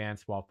can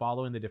advance while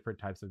following the different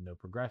types of node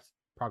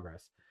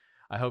progress.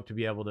 I hope to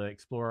be able to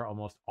explore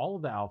almost all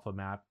of the alpha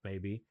map,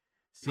 maybe.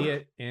 See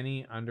it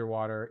any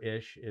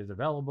underwater-ish is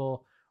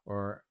available,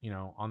 or,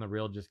 on the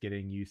real, just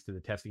getting used to the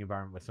testing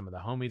environment with some of the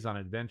homies on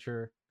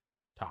adventure.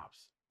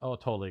 Tops. Oh,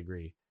 totally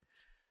agree.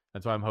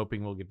 That's why I'm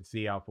hoping we'll get to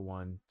see Alpha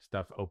 1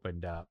 stuff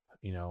opened up,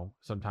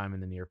 sometime in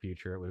the near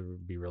future. It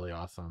would be really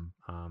awesome.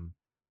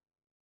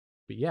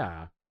 But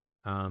yeah,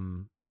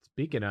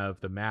 speaking of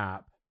the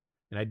map,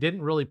 and I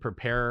didn't really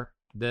prepare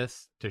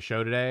this to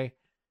show today.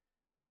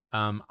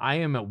 I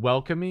am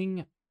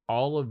welcoming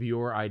all of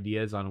your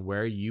ideas on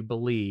where you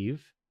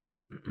believe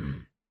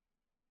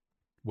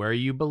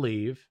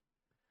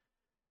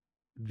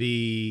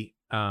the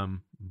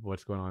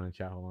what's going on in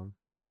chat. Hold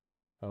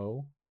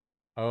on.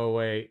 Oh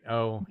wait.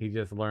 Oh, he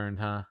just learned,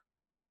 huh?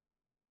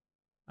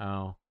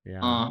 Oh,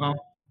 yeah.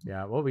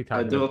 Yeah, what we I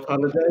talking do about?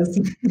 apologize.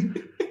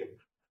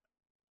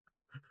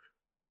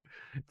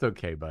 It's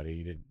okay, buddy.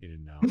 You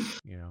didn't know.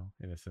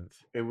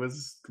 Innocence. It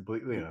was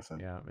completely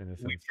innocent. Yeah,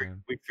 innocence,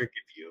 man. We forgive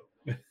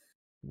you.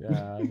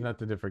 Yeah,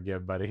 nothing to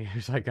forgive, buddy.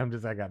 It's like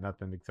I got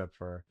nothing except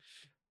for,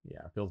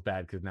 yeah, it feels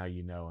bad because now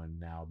and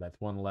now that's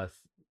one less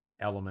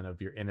element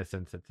of your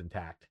innocence that's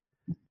intact.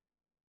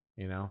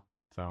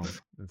 So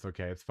it's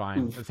okay. It's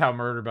fine. That's how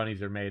murder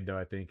bunnies are made, though.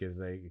 I think is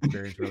they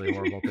experience really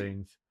horrible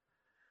things.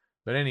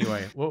 But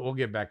anyway, we'll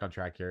get back on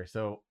track here.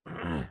 So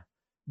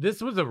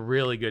this was a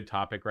really good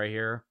topic right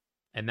here,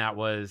 and that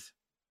was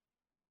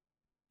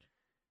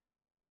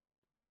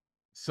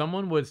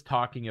someone was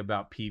talking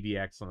about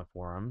PVX on the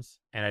forums,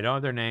 and I don't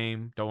have their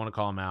name, don't want to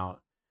call them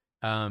out.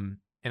 And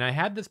I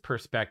had this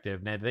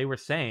perspective. Now they were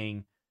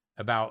saying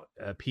about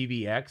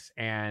PVX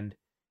and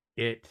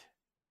it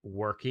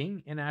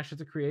working in Ashes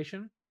of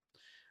Creation.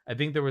 I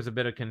think there was a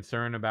bit of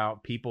concern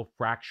about people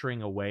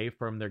fracturing away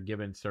from their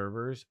given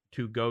servers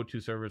to go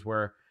to servers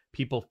where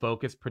people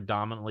focus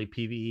predominantly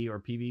PvE or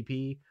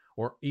PvP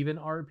or even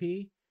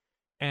RP.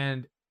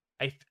 And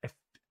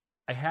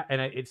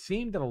it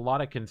seemed that a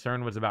lot of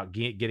concern was about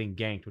getting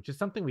ganked, which is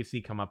something we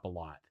see come up a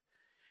lot.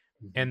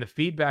 Mm-hmm. And the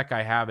feedback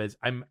I have is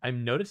I'm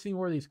noticing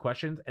more of these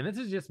questions, and this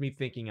is just me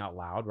thinking out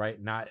loud, right?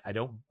 I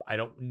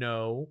don't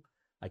know.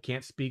 I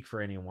can't speak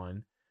for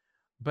anyone.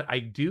 But I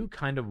do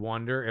kind of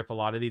wonder if a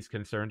lot of these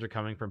concerns are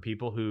coming from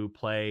people who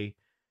play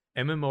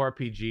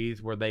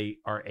MMORPGs where they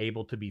are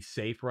able to be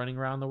safe running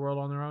around the world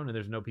on their own, and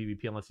there's no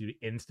PvP unless you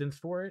instance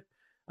for it.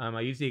 I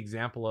use the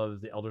example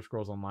of the Elder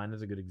Scrolls Online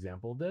as a good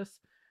example of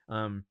this.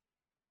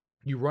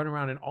 You run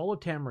around in all of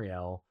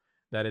Tamriel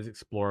that is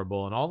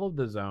explorable and all of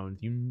the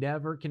zones. You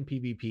never can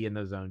PvP in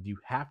those zones. You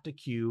have to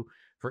queue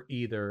for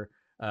either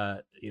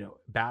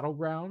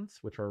battlegrounds,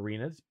 which are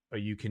arenas, or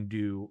you can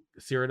do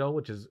Cyrodiil,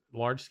 which is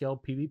large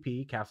scale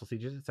PvP, castle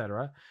sieges,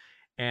 etc.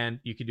 And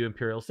you can do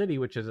Imperial City,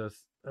 which is a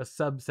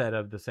subset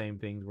of the same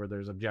things where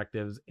there's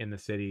objectives in the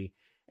city,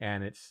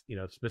 and it's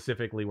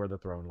specifically where the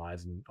throne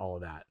lies and all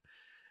of that.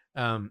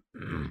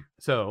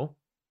 So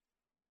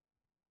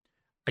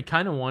I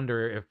kind of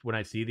wonder if when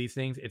I see these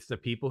things, it's the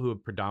people who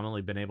have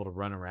predominantly been able to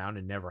run around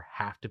and never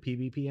have to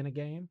PvP in a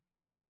game,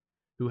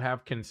 who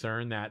have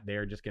concern that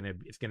they're just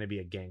it's gonna be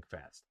a gank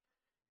fest.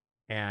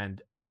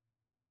 And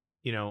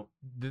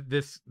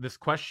this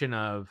question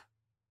of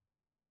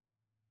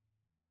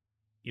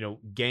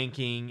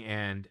ganking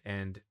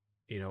and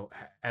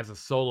as a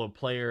solo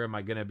player, am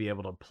I gonna be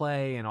able to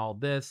play and all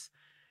this?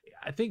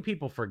 I think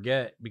people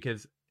forget,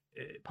 because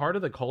part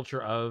of the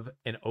culture of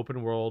an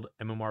open world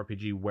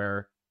MMORPG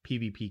where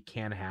PvP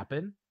can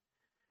happen,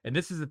 and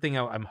this is the thing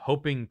I'm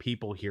hoping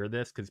people hear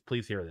this, because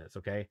please hear this,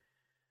 okay?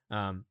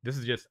 This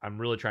is just, I'm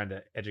really trying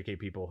to educate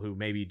people who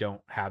maybe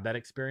don't have that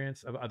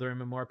experience of other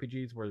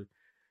MMORPGs where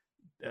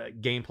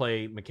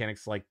gameplay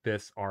mechanics like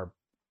this are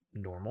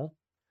normal,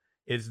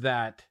 is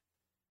that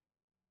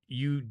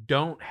you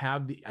don't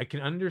have the, I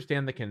can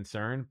understand the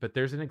concern, but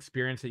there's an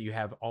experience that you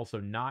have also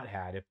not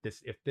had if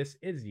this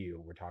is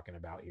you we're talking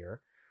about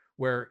here,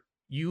 where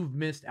you've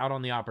missed out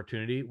on the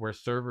opportunity where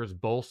servers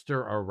bolster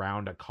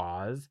around a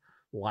cause,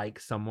 like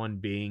someone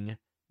being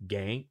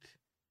ganked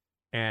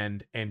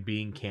and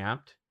being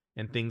camped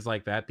and things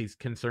like that, these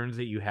concerns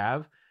that you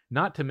have.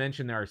 Not to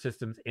mention there are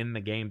systems in the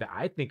game that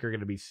I think are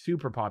going to be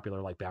super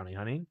popular, like bounty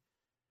hunting,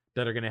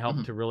 that are going to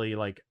help to really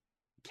like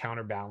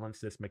counterbalance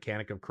this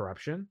mechanic of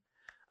corruption,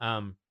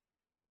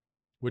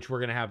 which we're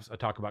going to have a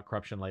talk about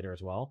corruption later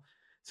as well.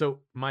 So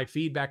my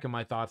feedback and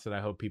my thoughts that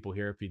I hope people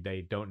hear if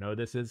they don't know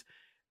this is,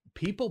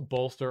 people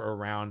bolster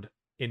around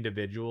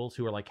individuals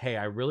who are like, hey,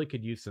 I really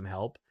could use some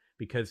help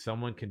because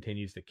someone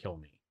continues to kill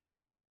me.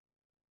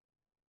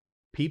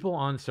 People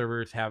on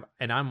servers have,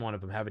 and I'm one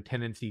of them, have a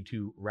tendency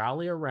to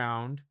rally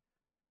around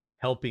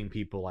helping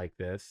people like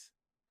this.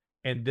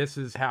 And this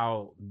is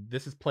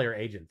player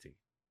agency.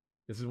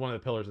 This is one of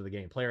the pillars of the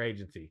game, player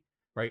agency,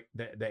 right?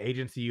 The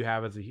agency you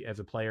have as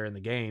a player in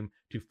the game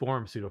to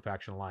form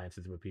pseudo-faction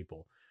alliances with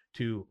people,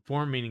 to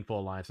form meaningful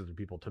alliances with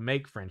people, to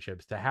make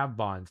friendships, to have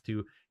bonds,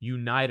 to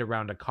unite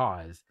around a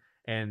cause.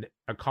 And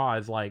a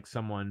cause like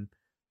someone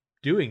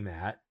doing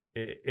that,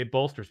 it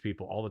bolsters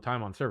people all the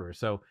time on servers.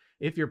 So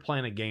if you're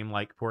playing a game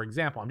like, for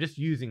example, I'm just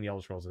using the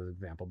Elder Scrolls as an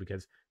example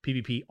because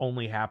PvP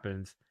only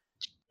happens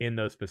in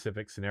those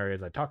specific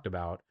scenarios I talked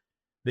about,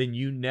 then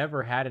you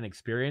never had an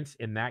experience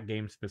in that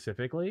game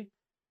specifically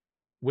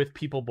with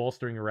people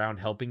bolstering around,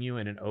 helping you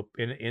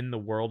in the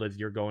world as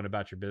you're going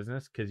about your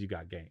business because you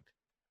got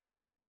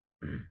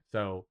ganked.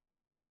 So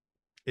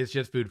it's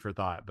just food for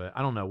thought. But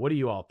I don't know. What do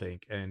you all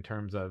think in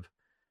terms of,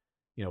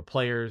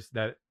 players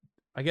that,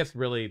 I guess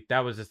really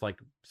that was just like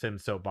Sim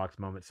soapbox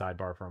moment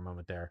sidebar for a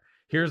moment there.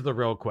 Here's the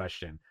real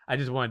question. I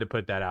just wanted to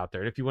put that out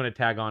there. If you want to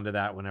tag on to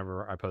that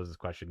whenever I pose this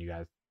question, you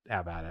guys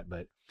have at it.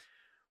 But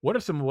what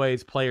are some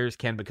ways players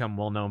can become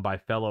well known by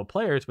fellow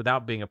players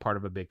without being a part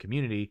of a big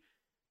community?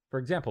 For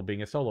example,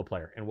 being a solo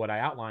player. And what I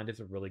outlined is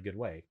a really good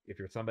way. If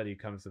you're somebody who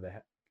comes to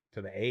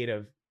the aid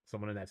of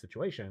someone in that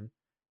situation,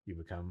 you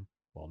become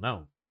well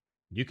known.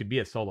 You could be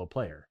a solo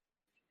player.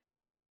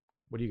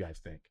 What do you guys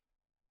think?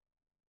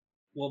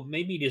 Well,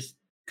 maybe just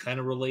kind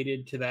of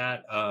related to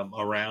that,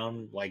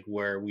 around like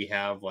where we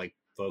have like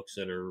folks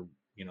that are,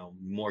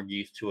 more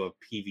used to a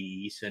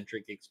PvE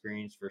centric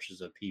experience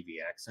versus a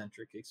PvX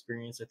centric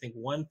experience. I think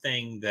one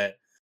thing that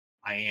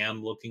I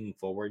am looking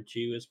forward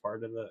to as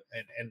part of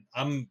and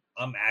I'm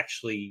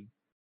actually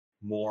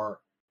more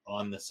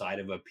on the side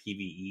of a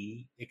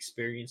PvE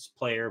experienced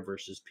player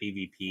versus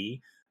PvP.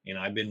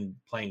 I've been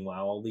playing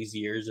WoW all these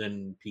years,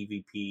 and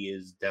PvP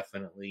has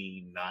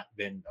definitely not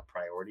been a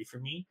priority for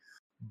me.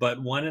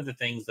 But one of the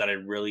things that I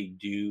really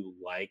do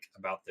like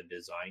about the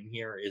design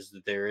here is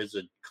that there is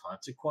a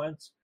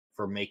consequence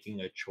for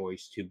making a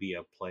choice to be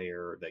a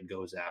player that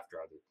goes after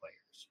other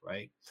players,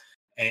 right?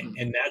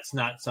 And that's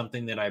not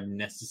something that I've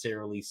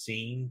necessarily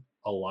seen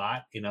a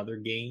lot in other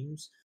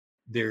games.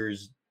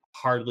 There's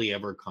hardly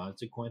ever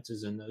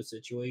consequences in those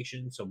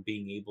situations. So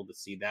being able to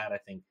see that, I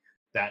think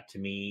that to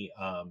me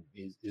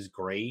is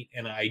great.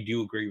 And I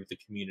do agree with the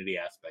community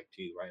aspect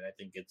too, right? I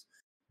think it's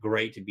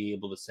great to be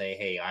able to say,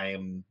 hey, I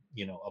am,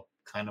 a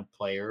kind of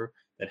player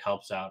that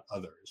helps out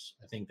others.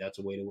 I think that's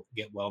a way to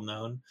get well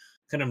known.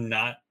 Kind of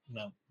not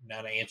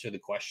to answer the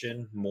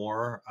question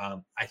more.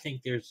 I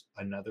think there's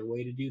another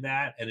way to do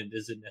that, and it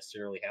doesn't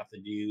necessarily have to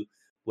do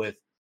with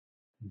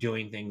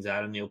doing things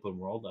out in the open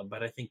world.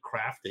 But I think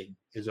crafting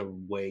is a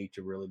way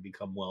to really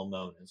become well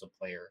known as a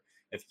player.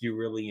 If you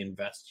really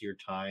invest your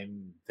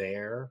time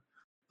there,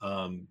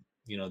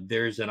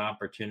 there's an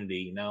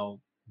opportunity. Now,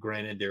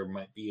 granted, there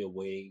might be a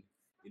way.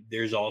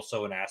 There's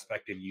also an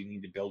aspect of you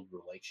need to build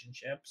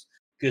relationships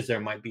because there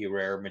might be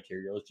rare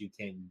materials you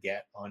can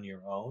get on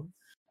your own,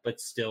 but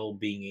still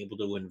being able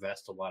to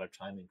invest a lot of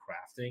time in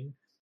crafting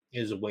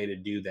is a way to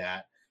do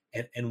that.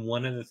 And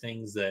one of the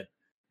things that,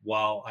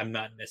 while I'm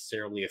not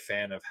necessarily a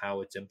fan of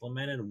how it's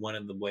implemented, one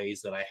of the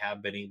ways that I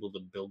have been able to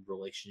build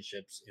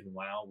relationships in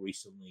WoW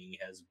recently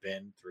has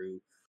been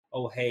through,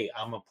 oh, hey,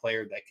 I'm a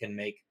player that can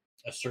make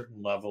a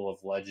certain level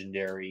of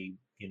legendary,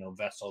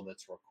 vessel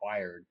that's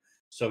required.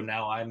 So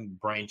now I'm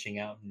branching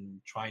out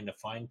and trying to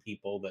find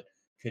people that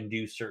can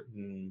do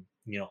certain,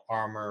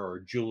 armor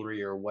or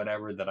jewelry or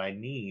whatever that I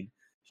need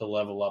to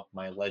level up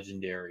my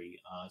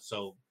legendary.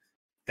 So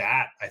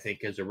that I think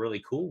is a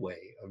really cool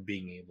way of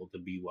being able to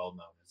be well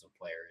known as a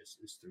player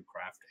is through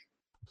crafting.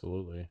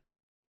 Absolutely.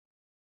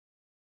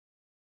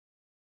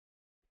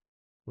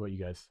 What about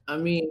you guys? I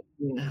mean,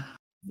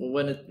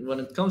 when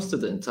it comes to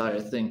the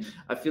entire thing,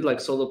 I feel like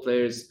solo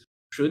players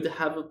should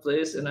have a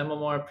place in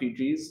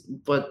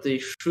MMORPGs, but they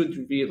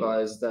should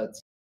realize that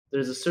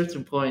there's a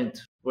certain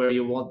point where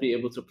you won't be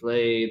able to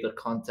play the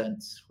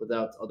content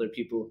without other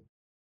people.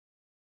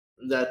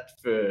 That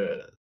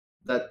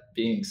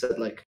being said,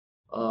 like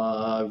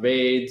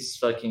raids,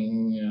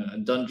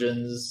 fucking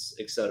dungeons,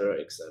 etc.,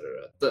 etc.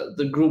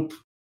 The group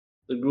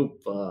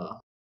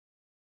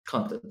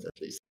content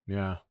at least.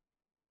 Yeah.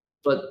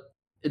 But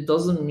it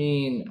doesn't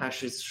mean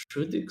Ashes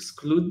should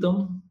exclude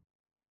them.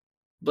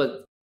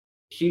 But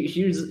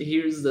here's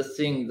the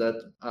thing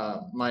that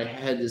my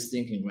head is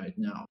thinking right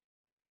now.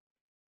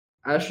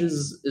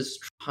 Ashes is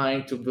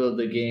trying to build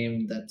a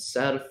game that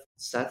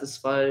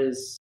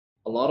satisfies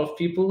a lot of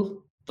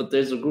people, but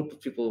there's a group of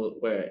people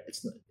where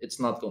it's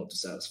not going to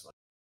satisfy.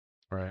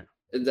 Right.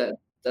 That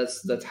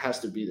has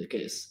to be the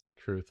case.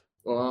 Truth.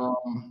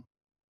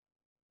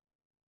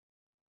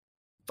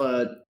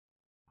 But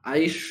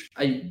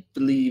I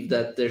believe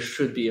that there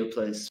should be a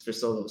place for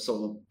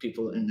solo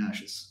people in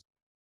Ashes.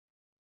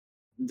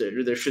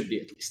 There should be,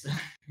 at least.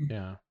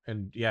 Yeah.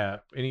 And yeah,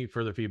 any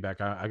further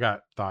feedback? I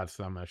got thoughts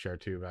that I'm going to share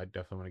too, but I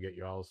definitely want to get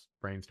you all's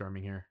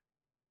brainstorming here.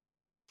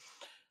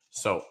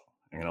 So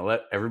I'm going to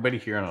let everybody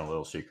hear on a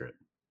little secret.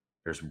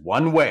 There's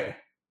one way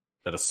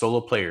that a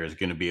solo player is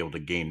going to be able to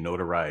gain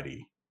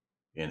notoriety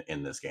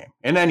in this game,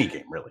 in any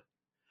game, really.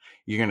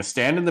 You're going to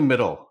stand in the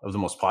middle of the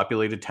most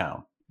populated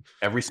town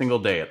every single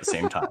day at the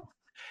same time,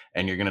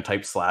 and you're going to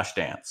type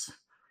 /dance,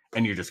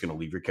 and you're just going to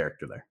leave your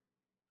character there.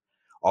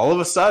 All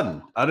of a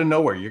sudden, out of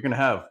nowhere, you're going to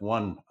have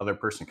one other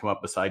person come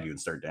up beside you and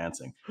start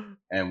dancing.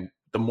 And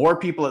the more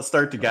people that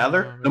start to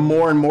gather, the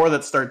more and more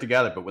that start to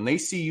gather. But when they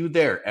see you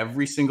there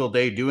every single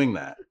day doing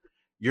that,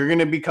 you're going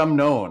to become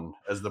known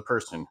as the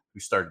person who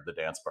started the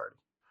dance party.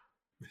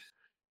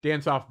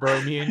 Dance off,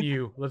 bro. Me and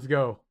you. Let's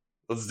go.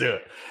 Let's do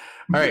it.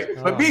 All right.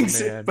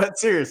 But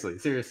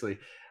seriously,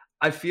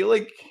 I feel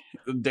like,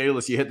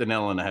 Daedalus, you hit the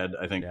nail on the head,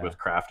 I think, with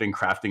crafting.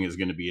 Crafting is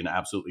going to be an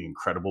absolutely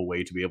incredible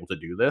way to be able to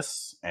do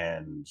this.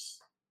 And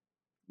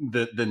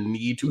the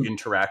need to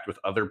interact with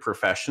other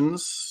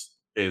professions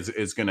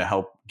is going to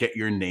help get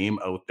your name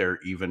out there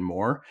even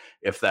more.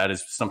 If that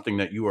is something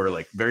that you are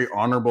like very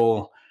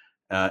honorable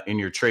in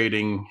your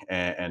trading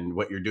and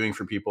what you're doing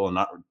for people, and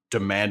not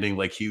demanding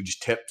like huge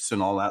tips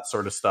and all that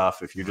sort of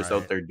stuff. If you're just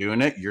out there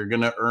doing it, you're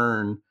going to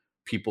earn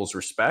people's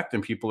respect,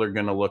 and people are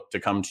going to look to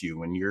come to you.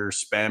 When you're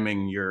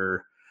spamming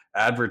your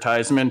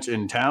advertisement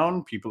in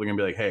town, people are going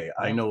to be like, hey,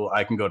 I know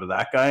I can go to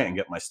that guy and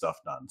get my stuff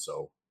done.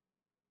 So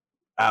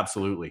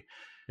absolutely.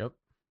 Yep.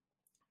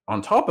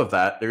 On top of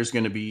that, there's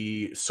going to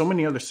be so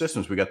many other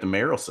systems. We got the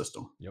mayoral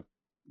system. Yep.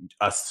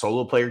 A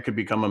solo player could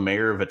become a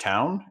mayor of a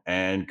town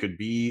and could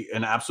be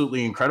an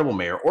absolutely incredible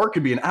mayor, or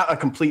could be a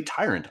complete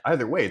tyrant.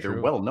 Either way,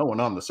 they're well known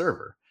on the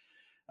server.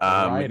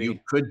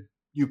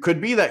 You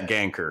could be that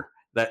ganker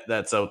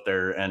that's out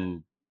there,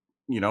 and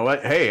you know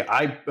what? Hey,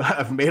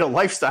 I've made a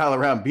lifestyle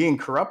around being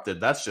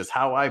corrupted. That's just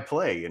how I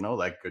play. You know,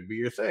 that could be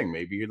your thing.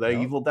 Maybe you're the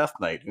evil Death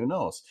Knight. Who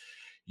knows?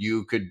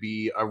 You could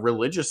be a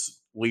religious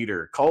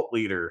leader, cult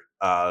leader,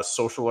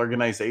 social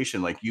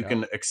organization. Like you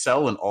can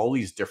excel in all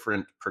these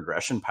different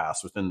progression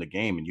paths within the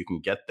game, and you can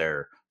get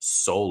there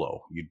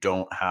solo. You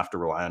don't have to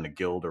rely on a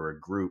guild or a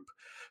group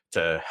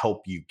to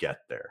help you get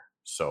there.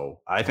 So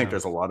I think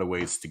there's a lot of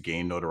ways to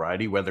gain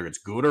notoriety, whether it's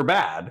good or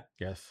bad.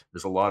 Yes.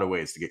 There's a lot of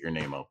ways to get your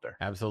name out there.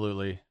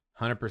 Absolutely.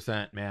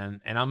 100%,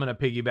 man. And I'm going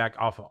to piggyback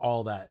off of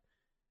all that.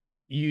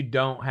 You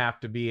don't have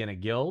to be in a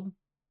guild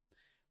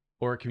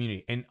or a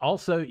community. And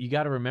also, you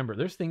got to remember,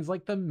 there's things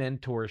like the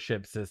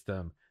mentorship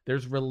system.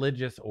 There's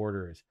religious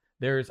orders.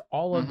 There's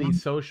all of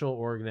these social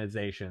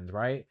organizations,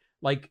 right?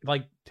 Like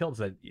Tilt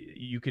said,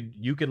 you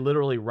could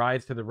literally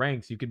rise to the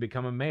ranks. You could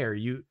become a mayor.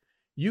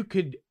 You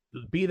could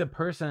be the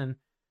person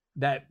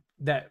that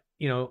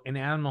you know, in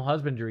animal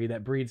husbandry,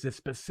 that breeds this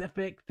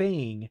specific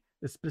thing,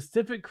 the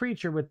specific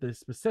creature with the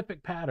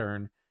specific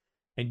pattern,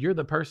 and you're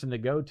the person to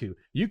go to.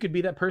 You could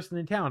be that person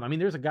in town. I mean,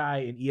 there's a guy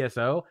in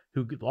ESO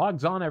who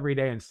logs on every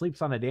day and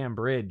sleeps on a damn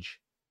bridge.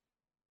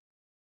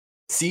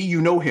 See,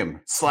 you know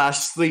him.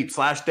 /sleep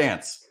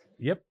 /dance.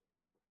 Yep.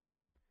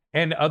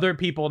 And other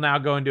people now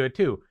go and do it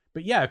too.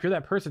 But yeah, if you're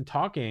that person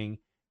talking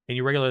and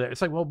you're regular,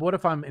 it's like, well, what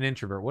if I'm an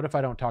introvert? What if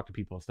I don't talk to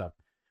people and stuff?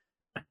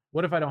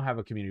 What if I don't have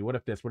a community? What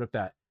if this? What if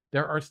that?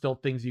 There are still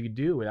things you can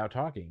do without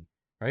talking,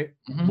 right?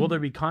 Will there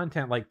be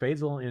content like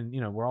Faisal and, you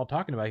know, we're all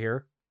talking about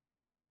here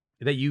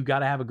that you got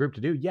to have a group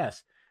to do?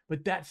 Yes.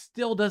 But that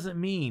still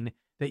doesn't mean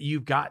that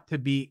you've got to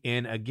be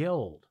in a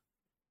guild,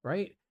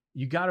 right?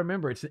 You got to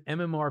remember, it's an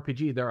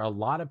MMORPG. There are a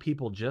lot of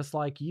people just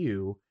like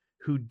you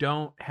who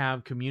don't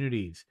have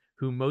communities,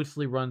 who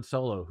mostly run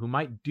solo, who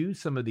might do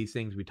some of these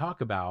things we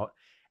talk about.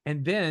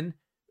 And then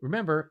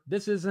remember,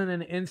 this isn't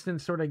an instant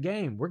sort of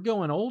game. We're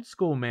going old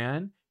school,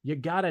 man. You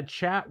got to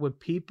chat with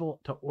people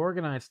to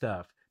organize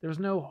stuff. There's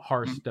no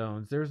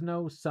hearthstones. There's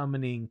no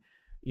summoning,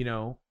 you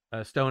know,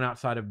 a stone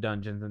outside of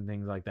dungeons and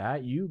things like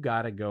that. You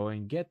got to go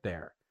and get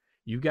there.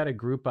 You got to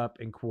group up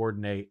and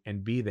coordinate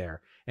and be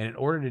there. And in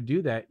order to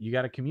do that, you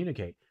got to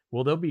communicate.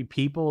 Well, there'll be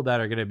people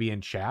that are going to be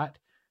in chat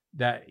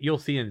that you'll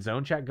see in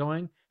zone chat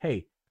going,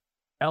 hey,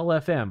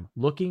 LFM,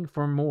 looking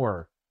for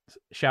more.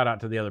 Shout out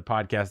to the other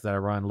podcasts that I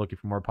run, looking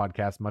for more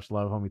podcasts. Much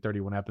love, homie.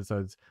 31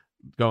 episodes,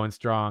 going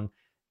strong.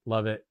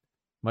 Love it.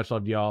 Much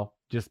love to y'all.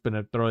 Just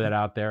gonna throw that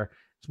out there.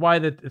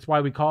 It's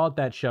why we call it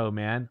that show,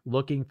 man.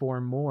 Looking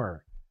for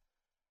more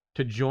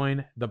to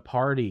join the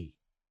party.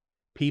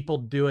 People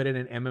do it in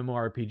an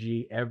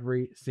MMORPG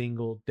every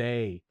single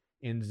day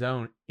in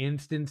Zone,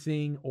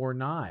 instancing or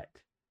not.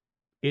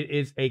 It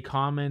is a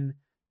common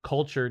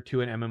culture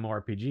to an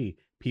MMORPG.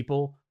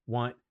 People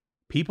want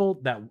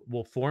people that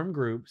will form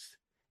groups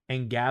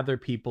and gather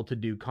people to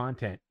do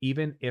content,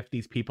 even if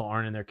these people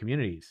aren't in their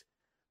communities.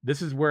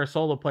 This is where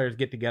solo players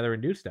get together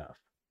and do stuff.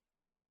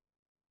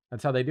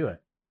 That's how they do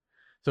it.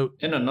 So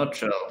in a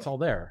nutshell, it's all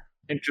there.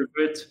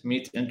 Introvert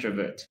meet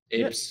introvert.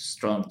 Apes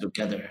strong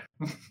together.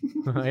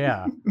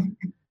 Yeah.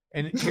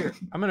 And here,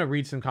 I'm going to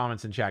read some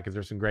comments in chat because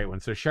there's some great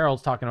ones. So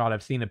Cheryl's talking about,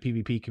 I've seen a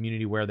PvP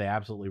community where they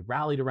absolutely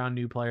rallied around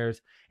new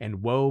players,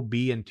 and woe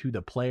be unto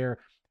the player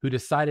who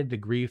decided to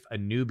grief a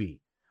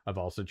newbie. I've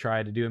also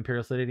tried to do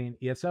Imperial City and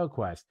ESO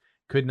quest.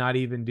 Could not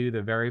even do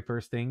the very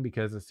first thing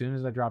because as soon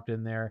as I dropped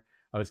in there,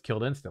 I was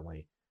killed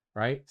instantly.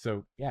 Right?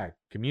 So yeah,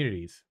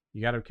 communities.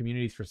 You got to have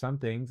communities for some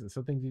things and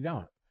some things you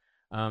don't.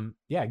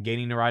 Yeah,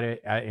 gaining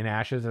notoriety in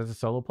Ashes as a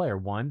solo player.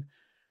 1.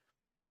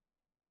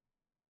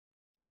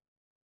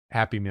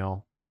 Happy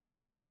Meal.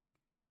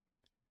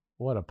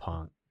 What a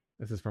punk.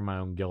 This is from my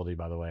own guilty,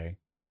 by the way.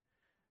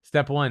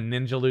 Step 1,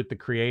 Ninja Loot the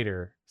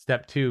creator.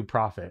 Step 2,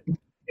 profit.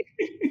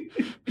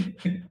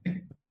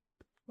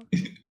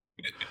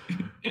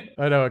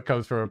 I know it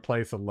comes from a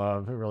place of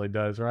love. It really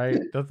does, right?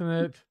 Doesn't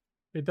it?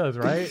 It does,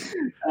 right?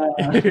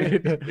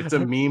 It's a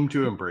meme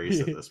to embrace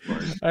at this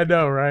point. I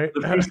know, right?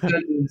 The first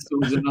sentence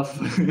was enough.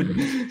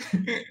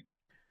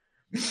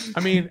 I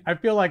mean, I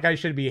feel like I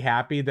should be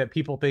happy that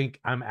people think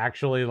I'm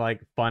actually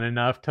like fun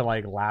enough to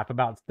like laugh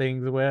about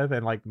things with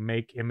and like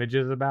make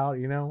images about,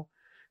 you know?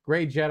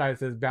 Gray Jedi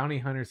says bounty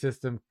hunter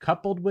system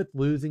coupled with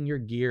losing your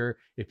gear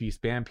if you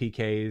spam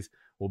PKs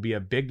will be a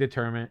big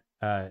detriment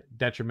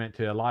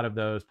to a lot of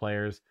those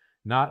players.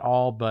 Not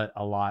all, but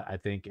a lot, I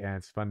think. And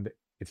it's fun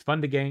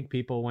to gank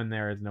people when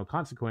there is no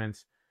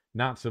consequence.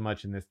 Not so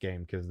much in this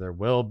game because there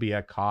will be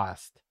a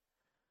cost.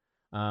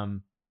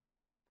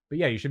 But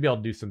yeah, you should be able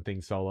to do some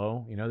things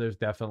solo. You know, there's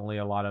definitely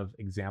a lot of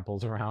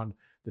examples around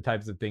the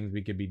types of things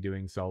we could be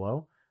doing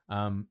solo.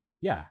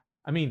 Yeah,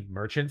 I mean,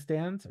 merchant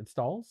stands and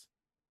stalls,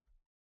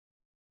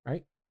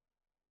 right?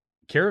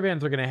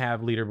 Caravans are going to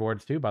have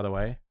leaderboards too, by the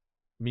way.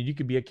 I mean, you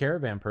could be a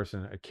caravan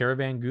person, a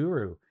caravan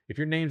guru. If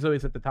your name's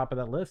always at the top of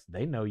that list,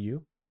 they know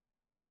you,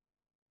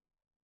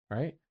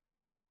 right?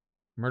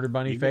 Murder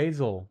Bunny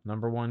Faisal,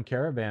 #1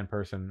 caravan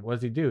person. What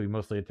does he do? He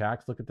mostly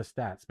attacks. Look at the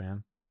stats,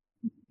 man.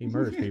 He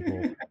murders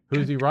people.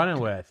 Who's he running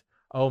with?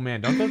 Oh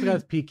man, don't those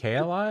guys PK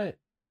a lot?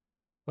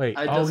 Wait,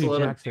 I just he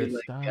want jacks to their be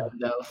like stuff.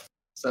 Gandalf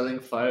selling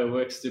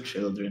fireworks to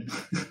children.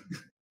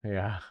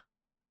 Yeah.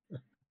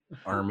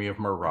 Army of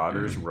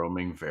marauders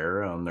roaming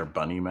Vera on their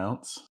bunny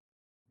mounts.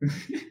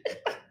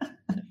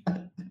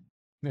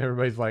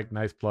 Everybody's like,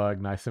 nice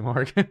plug, nice and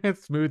work.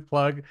 Smooth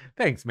plug.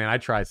 Thanks, man. I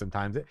try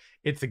sometimes.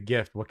 It's a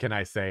gift. What can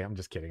I say? I'm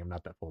just kidding. I'm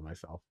not that full of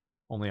myself.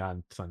 Only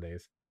on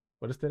Sundays.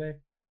 What is today?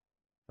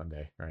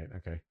 Sunday, right?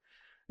 Okay.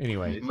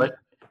 Anyway. But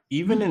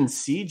even in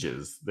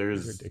sieges,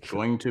 there's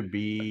going to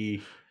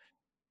be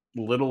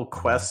little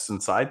quests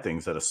and side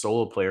things that a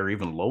solo player,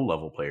 even low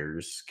level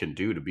players, can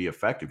do to be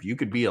effective. You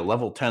could be a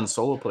level 10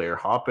 solo player,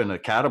 hop in a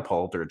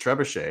catapult or a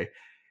trebuchet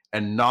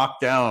and knock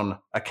down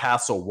a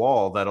castle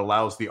wall that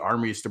allows the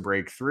armies to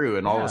break through.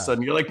 And all of a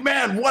sudden you're like,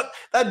 man, what?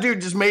 That dude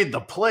just made the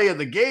play of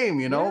the game,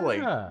 you know?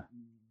 Like,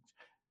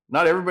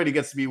 not everybody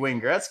gets to be Wayne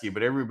Gretzky,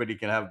 but everybody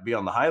can be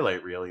on the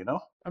highlight reel, you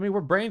know? I mean,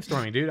 we're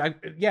brainstorming, dude.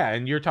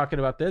 And you're talking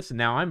about this, and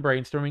now I'm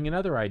brainstorming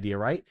another idea,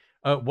 right?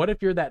 What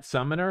if you're that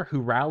summoner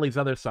who rallies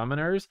other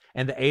summoners,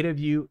 and the 8 of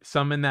you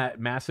summon that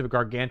massive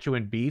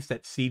gargantuan beast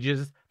that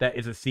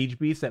is a siege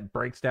beast that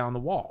breaks down the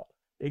wall?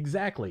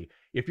 Exactly.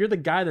 If you're the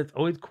guy that's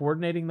always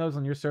coordinating those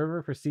on your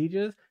server for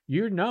sieges,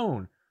 you're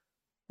known,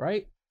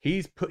 right?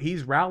 He's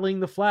rallying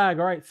the flag.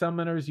 All right,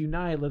 summoners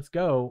unite. Let's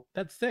go.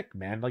 That's sick,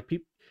 man. Like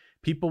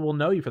people will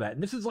know you for that.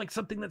 And this is like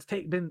something that's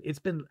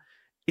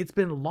it's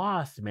been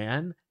lost,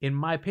 man. In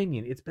my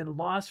opinion, it's been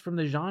lost from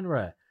the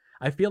genre.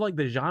 I feel like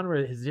the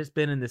genre has just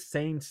been in the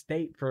same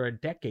state for a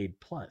decade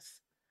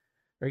plus,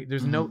 right?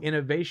 There's no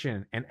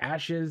innovation, and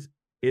Ashes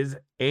is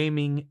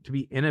aiming to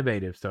be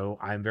innovative. So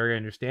I'm very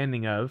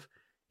understanding of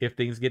if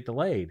things get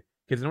delayed,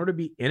 because in order to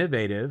be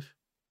innovative,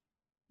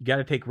 you got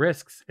to take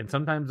risks. And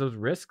sometimes those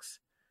risks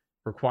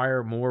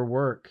require more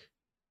work,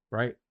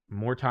 right?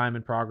 More time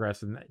and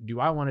progress. And do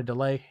I want to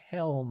delay?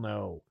 Hell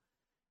no.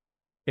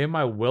 Am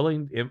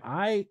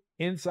I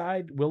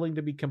inside willing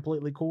to be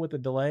completely cool with the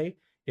delay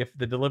if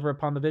the deliver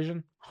upon the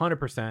vision?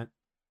 100%.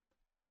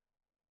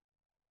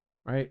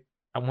 Right?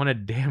 I want a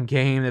damn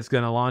game that's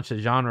going to launch the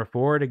genre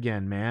forward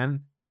again,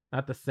 man.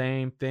 Not the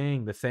same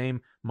thing, the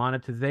same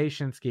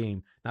monetization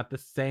scheme, not the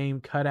same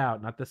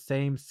cutout, not the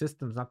same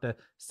systems, not the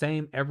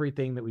same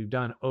everything that we've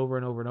done over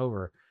and over and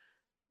over.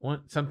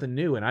 Want something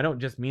new. And I don't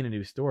just mean a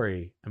new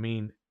story. I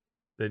mean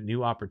the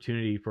new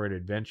opportunity for an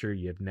adventure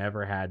you've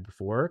never had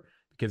before,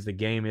 because the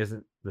game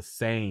isn't the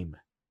same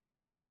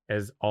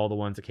as all the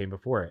ones that came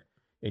before it.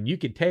 And you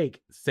could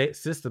take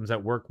systems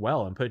that work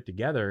well and put it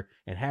together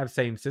and have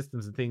same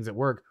systems and things that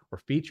work or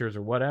features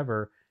or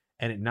whatever,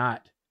 and it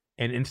not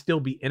and still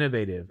be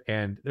innovative.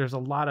 And there's a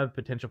lot of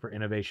potential for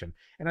innovation.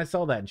 And I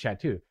saw that in chat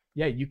too.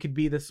 Yeah, you could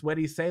be the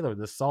sweaty sailor,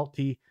 the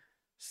salty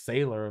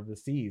sailor of the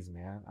seas,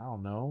 man. I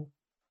don't know.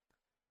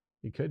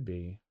 You could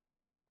be.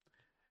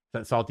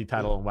 That salty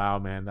title in WoW,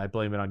 man. I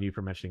blame it on you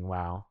for mentioning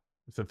WoW.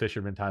 It's a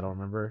fisherman title,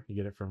 remember? You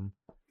get it from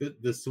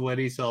the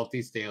sweaty,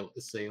 salty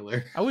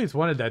sailor. I always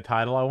wanted that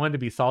title. I wanted to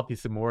be Salty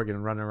Simorgan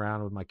and run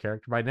around with my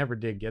character, but I never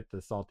did get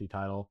the salty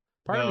title.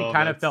 Part of me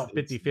kind of felt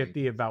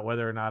 50-50 about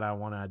whether or not I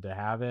wanted to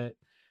have it.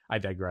 I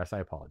digress. I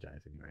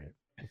apologize anyway.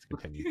 Let's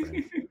continue,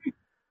 friends.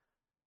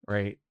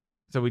 Right.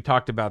 So we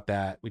talked about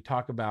that. We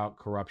talk about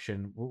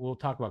corruption. We'll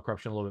talk about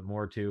corruption a little bit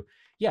more too.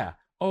 Yeah.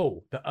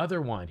 Oh, the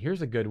other one.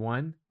 Here's a good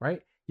one,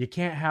 right? You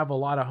can't have a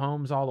lot of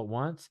homes all at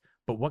once,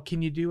 but what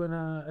can you do in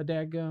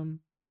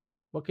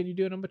what can you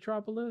do in a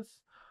metropolis?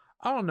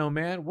 I don't know,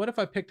 man. What if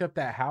I picked up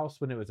that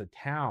house when it was a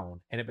town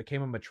and it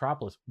became a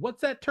metropolis?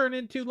 What's that turn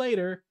into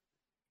later?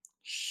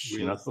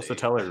 You're not supposed to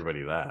tell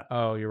everybody that.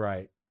 Oh, you're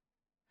right.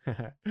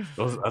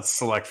 That's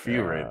select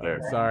few right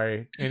there.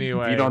 Sorry.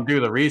 Anyway, if you don't do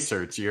the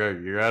research,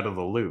 you're out of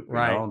the loop.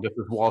 Right. You know? This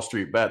is Wall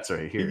Street Bets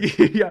right here.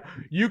 Yeah,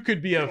 you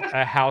could be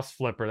a house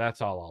flipper.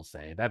 That's all I'll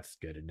say. That's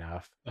good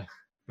enough.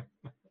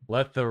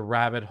 Let the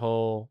rabbit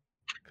hole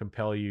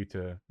compel you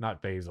to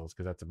not Basil's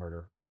because that's a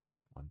murder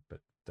one, but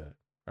the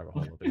rabbit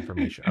hole of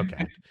information.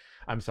 Okay,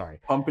 I'm sorry.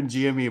 Pumping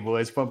GME,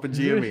 boys. Pumping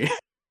GME.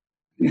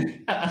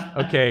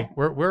 Okay,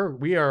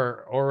 we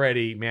are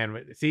already,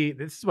 man. See,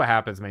 this is what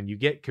happens, man. You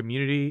get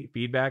community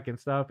feedback and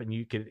stuff, and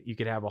you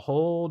could have a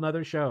whole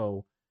nother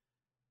show.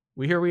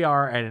 We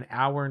are at 1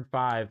 hour and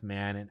 5,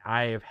 man, and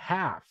I have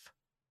half.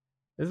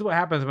 This is what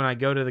happens when I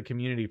go to the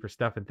community for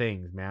stuff and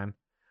things, man.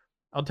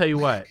 I'll tell you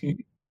what.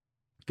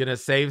 Gonna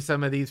save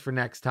some of these for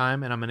next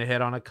time, and I'm gonna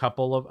hit on a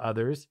couple of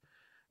others,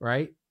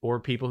 right? Or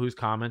people whose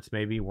comments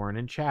maybe weren't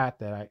in chat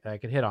that I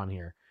could hit on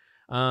here.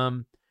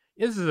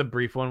 This is a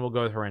brief one. We'll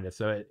go with horrendous.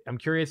 So I'm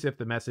curious if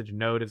the message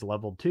node is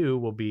level 2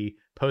 will be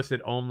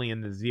posted only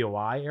in the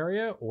ZOI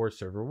area or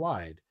server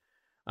wide.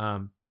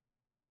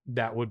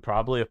 That would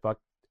probably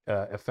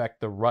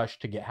affect the rush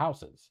to get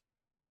houses.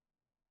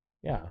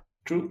 Yeah,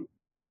 True.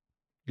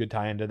 Good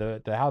tie into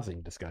the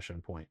housing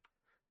discussion point.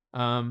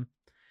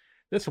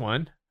 This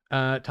one.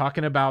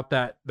 Talking about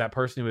that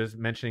person who was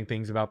mentioning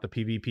things about the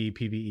PvP,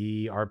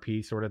 PvE,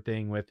 RP sort of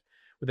thing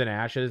within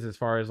Ashes as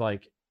far as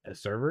like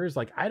servers.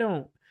 Like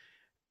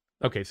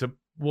okay, so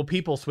will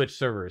people switch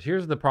servers?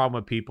 Here's the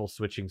problem with people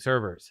switching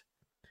servers.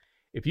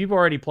 If you've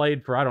already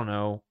played for, I don't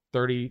know,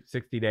 30,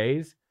 60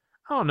 days,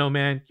 I don't know,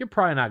 man, you're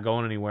probably not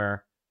going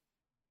anywhere.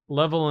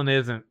 Leveling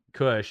isn't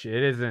cush.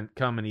 It isn't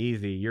coming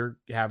easy. You're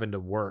having to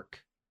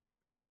work.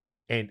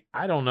 And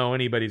I don't know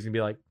anybody's going to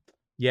be like,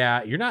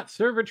 yeah, you're not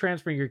server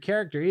transferring your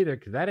character either,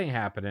 because that ain't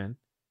happening.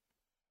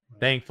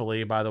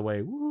 Thankfully, by the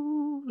way,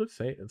 woo, let's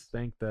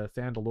thank the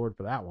Sandal Lord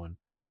for that one.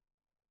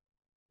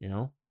 You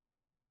know?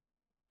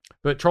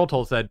 But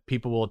Trolltoll said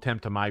people will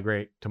attempt to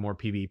migrate to more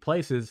PvE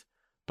places,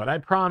 but I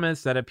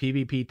promise that a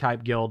PvP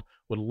type guild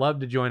would love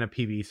to join a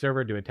PvE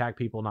server to attack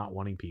people not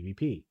wanting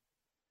PvP.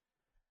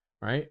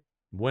 Right?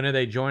 When are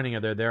they joining? Are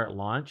they there at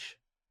launch?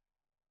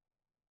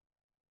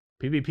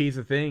 PvP is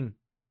a thing.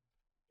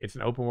 It's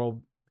an open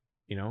world,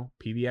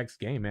 PvX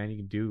game, man. You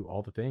can do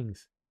all the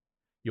things.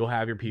 You'll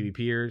have your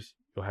PvPers,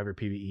 you'll have your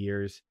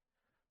PvEers,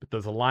 but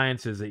those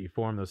alliances that you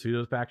form, those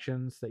pseudo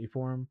factions that you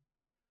form,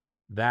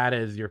 that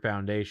is your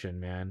foundation,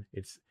 man.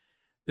 This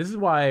is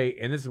why,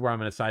 and this is where I'm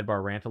going to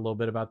sidebar rant a little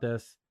bit about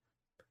this.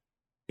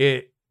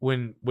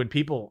 When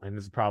people, and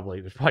there's probably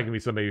going to be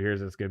somebody who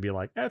hears this going to be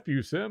like, F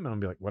you, Sim, and I'll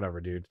be like,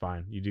 whatever, dude,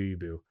 fine. You do you,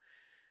 boo.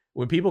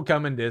 When people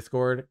come in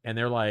Discord and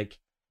they're like,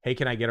 hey,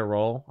 can I get a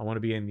role? I want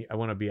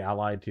to be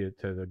allied to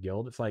the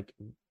guild. It's like,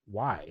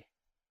 why?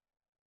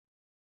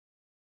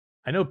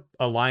 I know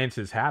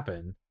alliances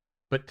happen,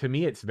 but to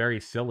me, it's very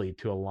silly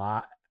to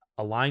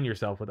align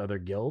yourself with other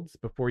guilds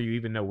before you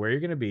even know where you're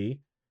going to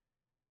be,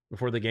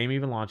 before the game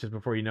even launches,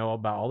 before you know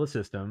about all the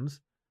systems,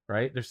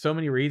 right? There's so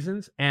many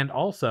reasons. And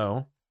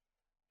also,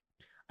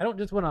 I don't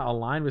just want to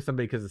align with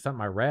somebody because of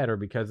something I read or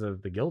because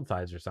of the guild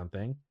size or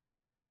something.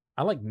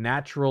 I like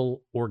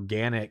natural,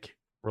 organic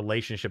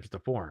relationships to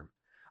form.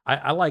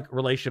 I like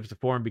relationships to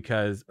form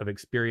because of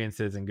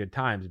experiences and good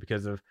times,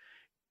 because of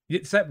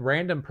it's that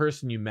random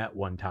person you met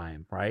one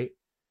time, right?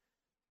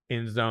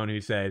 In Zone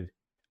who said,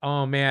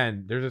 oh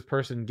man, there's this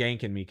person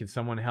ganking me. Can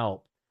someone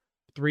help?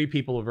 3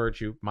 people of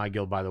virtue, my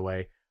guild, by the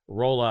way,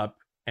 roll up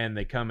and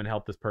they come and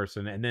help this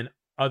person. And then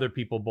other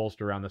people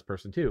bolster around this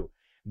person too.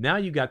 Now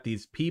you got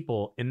these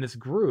people in this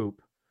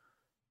group,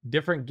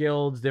 different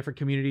guilds, different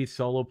communities,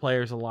 solo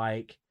players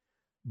alike,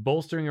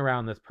 bolstering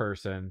around this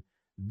person.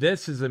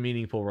 This is a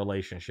meaningful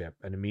relationship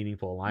and a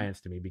meaningful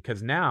alliance to me,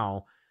 because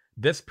now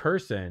this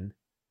person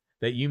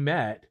that you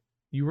met,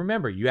 you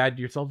remember, you add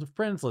yourself to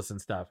friends list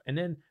and stuff. And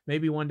then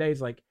maybe one day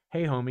it's like,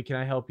 hey, homie, can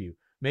I help you?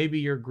 Maybe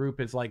your group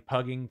is like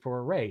pugging for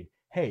a raid.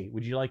 hey,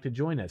 would you like to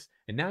join us?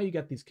 And now you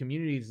got these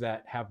communities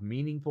that have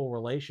meaningful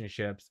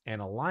relationships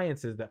and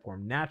alliances that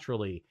form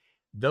naturally.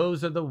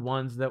 Those are the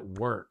ones that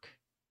work.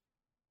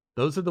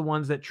 Those are the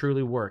ones that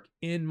truly work,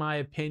 in my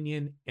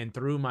opinion, and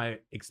through my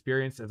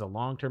experience as a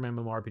long-term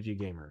MMORPG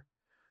gamer.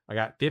 I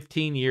got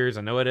 15 years.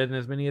 I know it isn't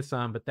as many as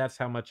some, but that's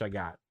how much I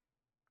got,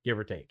 give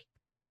or take.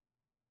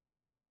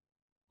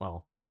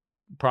 Well,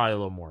 probably a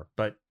little more,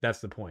 but that's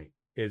the point,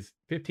 is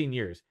 15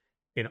 years.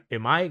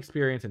 In my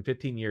experience in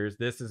 15 years,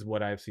 this is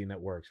what I've seen that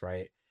works,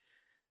 right?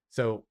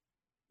 So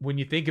when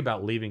you think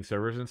about leaving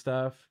servers and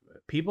stuff,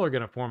 people are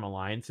going to form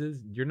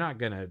alliances. You're not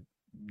going to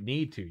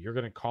need to. You're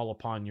going to call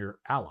upon your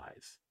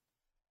allies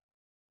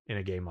in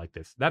a game like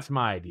this. That's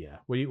my idea.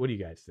 What do you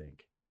guys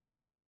think?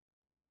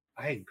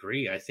 I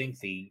agree. I think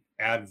the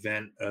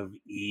advent of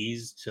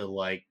ease to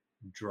like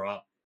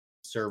drop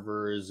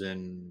servers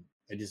and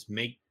just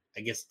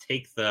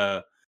take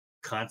the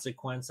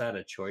consequence out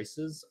of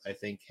choices, I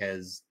think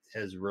has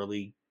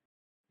really,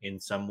 in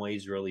some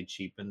ways, really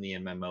cheapened the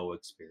MMO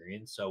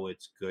experience. So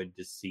it's good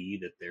to see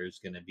that there's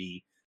going to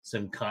be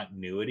some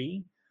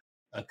continuity,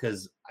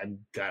 because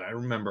I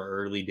remember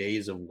early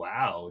days of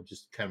WoW,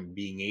 just kind of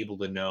being able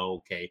to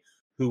know, okay,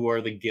 who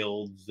are the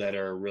guilds that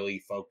are really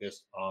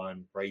focused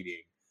on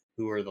raiding,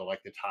 who are the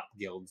top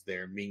guilds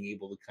there, and being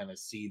able to kind of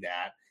see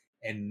that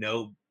and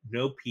know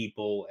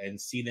people and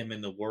see them in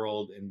the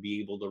world and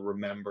be able to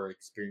remember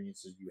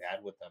experiences you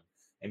had with them.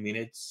 I mean,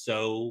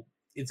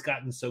 it's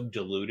gotten so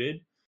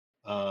diluted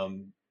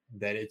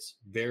that it's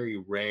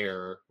very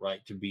rare,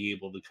 right, to be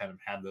able to kind of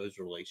have those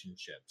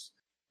relationships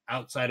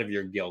outside of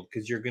your guild,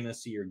 because you're going to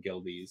see your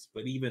guildies.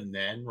 But even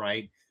then,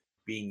 right,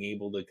 being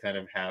able to kind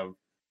of have,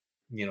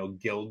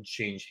 guild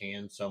change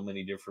hands so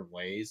many different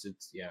ways,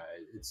 it's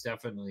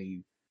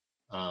definitely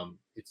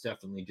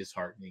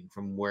disheartening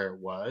from where it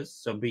was.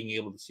 So being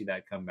able to see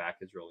that come back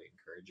is really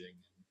encouraging,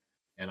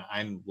 and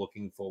I'm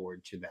looking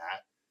forward to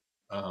that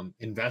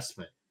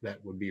investment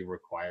that would be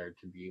required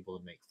to be able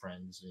to make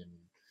friends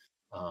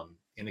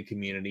in a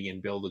community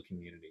and build a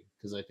community,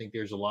 because I think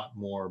there's a lot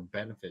more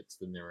benefits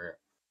than there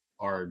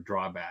are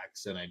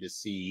drawbacks. And I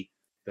just see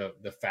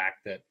the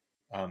fact that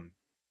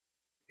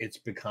it's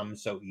become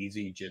so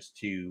easy just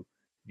to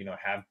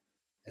have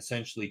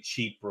essentially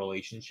cheap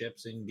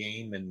relationships in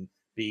game and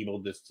be able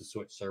just to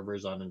switch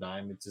servers on a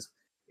dime.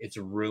 It's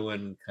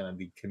ruined kind of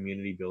the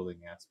community building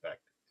aspect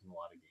in a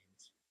lot of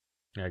games.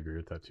 I agree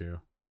with that too.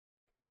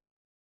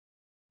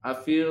 I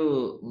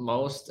feel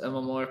most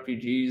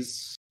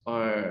MMORPGs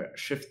are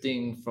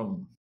shifting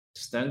from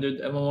standard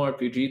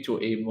MMORPG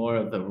to a more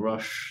of a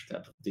rush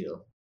type of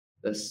deal.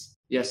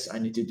 Yes, I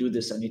need to do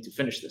this. I need to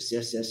finish this.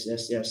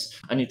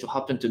 Yes. I need to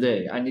hop in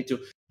today. I need to,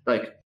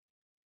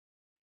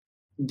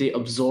 they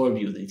absorb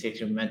you. They take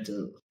your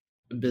mental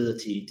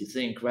ability to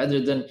think,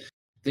 rather than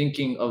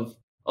thinking of,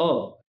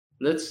 oh,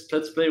 let's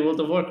play World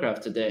of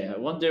Warcraft today. I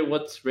wonder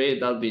what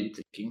raid I'll be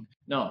taking.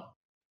 No.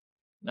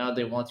 Now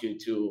they want you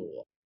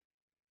to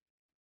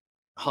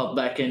hop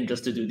back in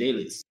just to do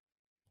dailies.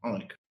 I'm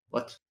like,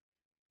 what?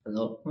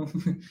 Hello?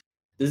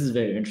 This is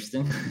very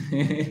interesting.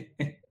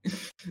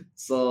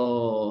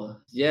 So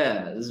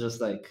yeah, it's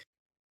just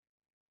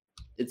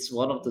it's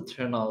one of the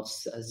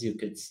turnoffs, as you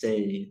could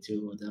say,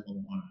 to the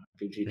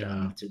MMORPG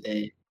genre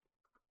today.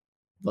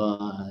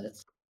 But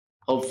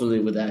hopefully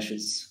with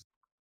Ashes,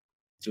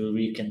 to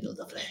rekindle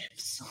the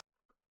flames.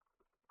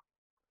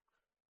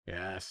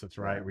 Yes, that's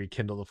right.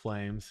 Rekindle the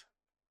flames.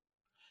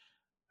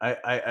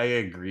 I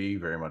agree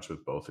very much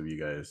with both of you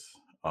guys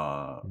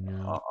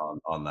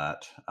on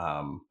that.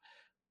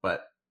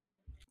 But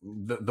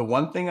the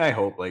one thing I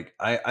hope,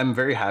 I'm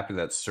very happy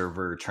that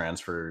server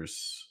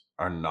transfers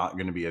are not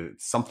going to be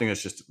something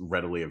that's just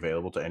readily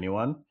available to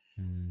anyone.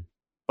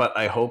 But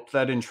I hope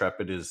that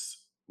Intrepid is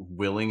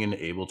willing and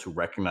able to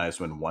recognize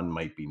when one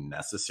might be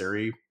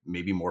necessary,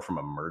 maybe more from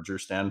a merger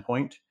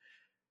standpoint.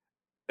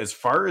 As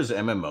far as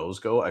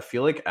MMOs go, I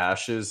feel like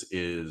Ashes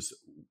is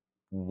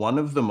one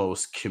of the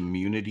most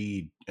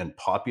community and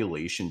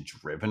population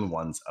driven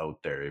ones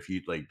out there. If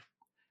you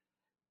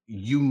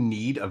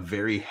need a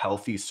very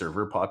healthy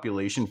server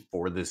population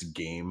for this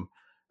game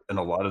and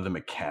a lot of the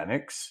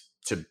mechanics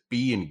to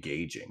be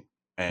engaging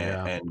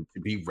and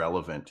to be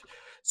relevant.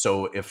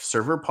 So if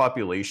server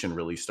population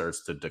really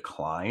starts to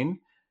decline,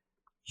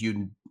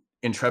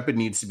 Intrepid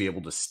needs to be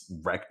able to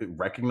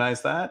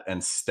recognize that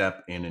and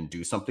step in and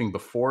do something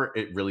before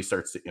it really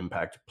starts to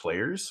impact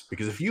players.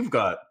 Because if you've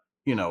got,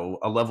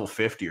 a level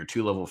 50 or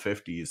 2 level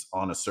 50s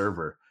on a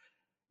server,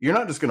 you're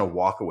not just going to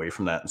walk away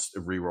from that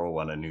and re-roll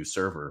on a new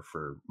server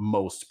for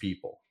most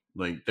people.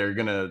 They're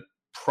going to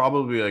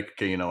probably be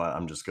okay, you know what,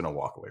 I'm just going to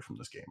walk away from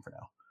this game for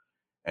now.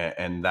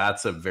 And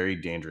that's a very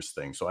dangerous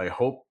thing. So I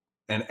hope,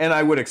 and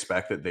I would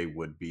expect that they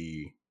would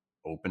be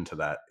open to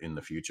that in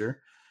the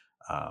future.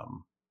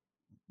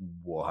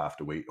 We'll have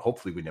to wait.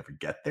 Hopefully we never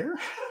get there.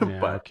 Yeah,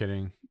 but no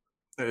kidding.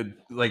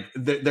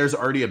 There's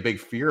already a big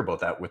fear about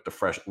that with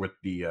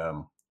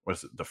the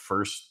was it the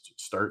first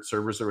start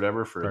servers or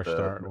whatever for the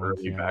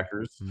early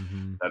backers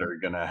that are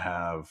going to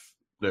have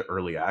the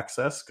early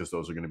access, because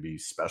those are going to be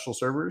special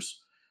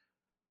servers.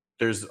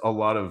 there's a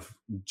lot of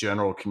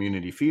general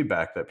community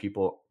feedback that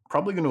people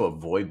probably going to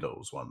avoid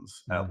those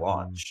ones at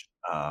launch.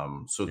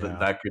 So Yeah.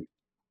 that could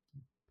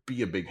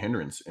be a big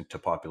hindrance into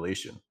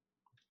population.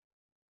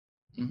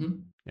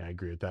 Yeah, I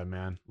agree with that,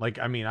 man. Like,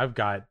 I mean, I've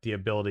got the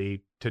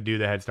ability to do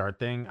the head start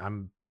thing.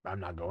 I'm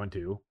not going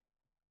to.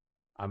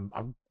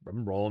 I'm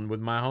rolling with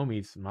my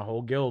homies, my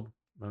whole guild.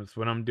 That's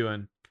what I'm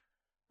doing.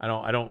 I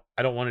don't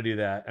want to do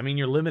that. I mean,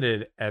 you're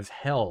limited as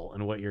hell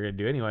in what you're gonna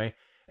do anyway.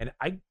 And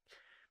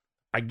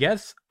I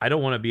guess I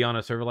don't want to be on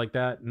a server like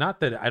that. Not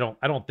that I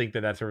don't think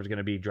that server is going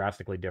to be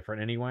drastically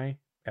different anyway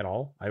at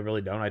all. I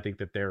really don't. I think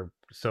that they're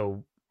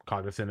so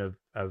cognizant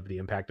of the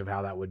impact of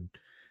how that would,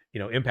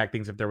 impact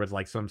things if there was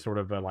like some sort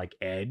of a like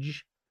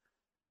edge,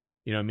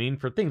 you know what I mean?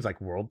 For things like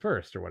World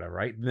First or whatever,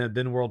 right?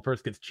 Then World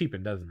First gets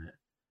cheapened, doesn't it?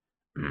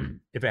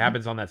 If it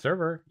happens on that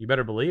server, you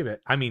better believe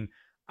it. I mean,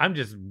 I'm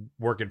just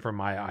working from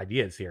my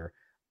ideas here.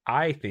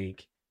 I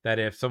think that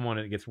if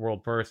someone gets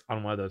World First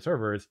on one of those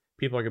servers,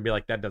 people are going to be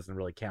like, that doesn't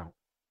really count.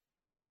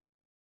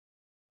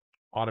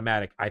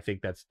 Automatic. I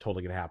think that's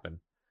totally going to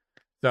happen.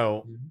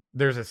 So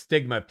there's a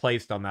stigma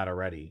placed on that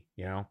already.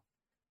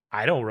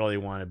 I don't really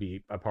want to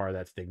be a part of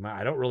that stigma.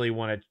 I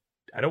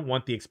don't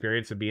want the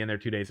experience of being there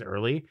 2 days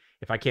early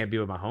if I can't be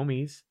with my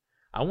homies.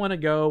 I want to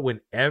go when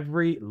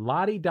every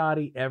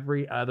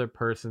other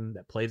person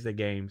that plays the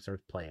game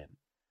starts playing.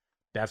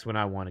 That's when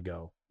I want to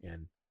go.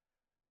 And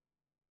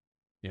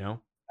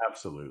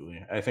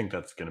Absolutely. I think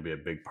that's going to be a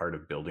big part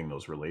of building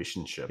those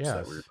relationships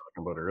that we were Yes.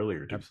 talking about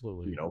earlier.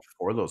 Absolutely.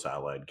 For those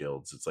allied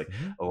guilds. It's like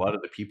a lot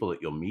of the people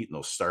that you'll meet in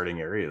those starting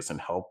areas and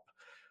help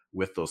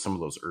with some of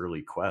those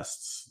early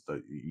quests,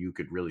 that you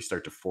could really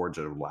start to forge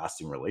a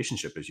lasting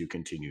relationship as you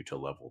continue to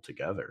level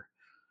together.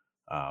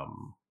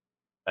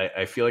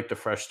 I feel like the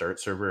Fresh Start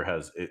server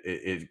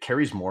it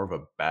carries more of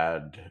a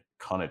bad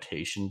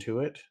connotation to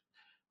it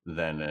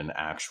than an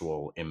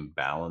actual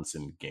imbalance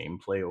in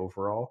gameplay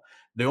overall.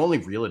 The only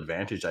real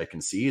advantage I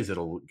can see is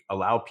it'll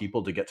allow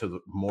people to get to the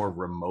more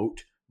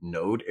remote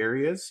node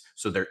areas,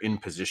 so they're in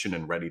position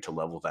and ready to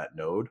level that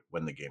node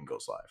when the game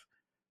goes live.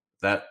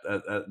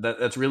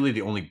 That's really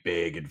the only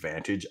big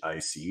advantage I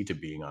see to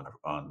being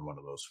on one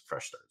of those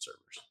Fresh Start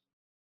servers.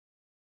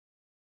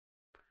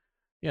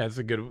 Yeah, it's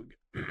a good.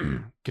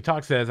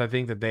 Katak says, I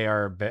think that they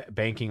are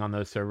banking on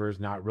those servers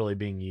not really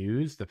being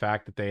used. The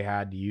fact that they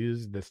had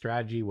used the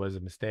strategy was a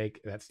mistake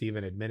that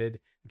Steven admitted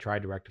and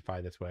tried to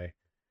rectify this way.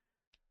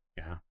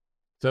 Yeah.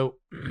 So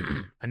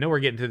I know we're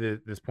getting to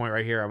this point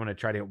right here. I want to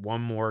try to get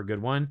one more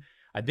good one.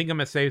 I think I'm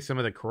going to save some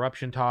of the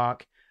corruption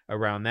talk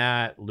around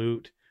that,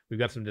 loot. We've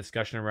got some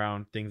discussion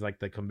around things like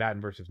the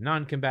combatant versus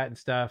non-combatant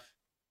stuff.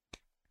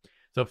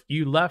 So if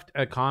you left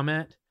a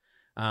comment,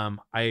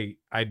 I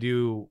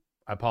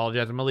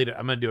apologize. I'm going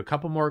to do a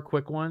couple more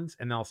quick ones,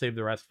 and then I'll save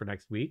the rest for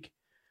next week.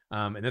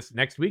 And this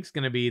next week's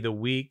going to be the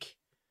week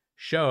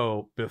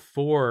show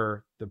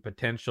before the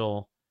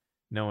potential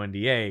no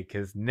NDA,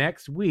 because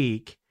next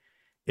week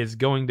is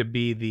going to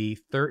be the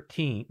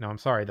 13th. No, I'm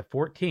sorry, the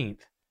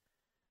 14th.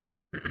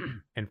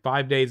 And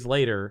 5 days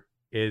later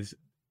is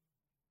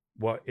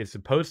what is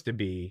supposed to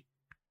be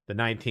the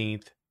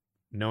 19th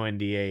no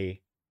NDA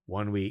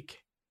 1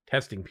 week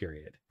testing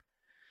period.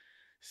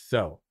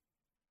 So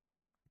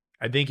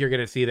I think you're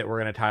going to see that we're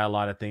going to tie a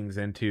lot of things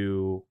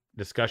into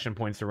discussion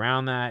points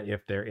around that.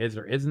 If there is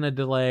or isn't a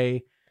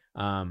delay,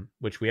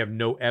 which we have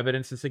no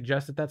evidence to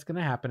suggest that that's going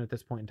to happen at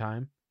this point in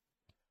time,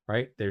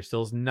 right? There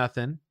still is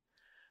nothing.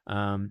 But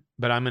I'm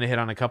going to hit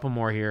on a couple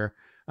more here.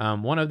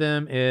 One of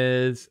them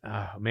is,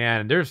 oh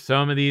man, there's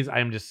some of these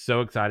I'm just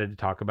so excited to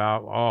talk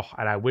about. Oh,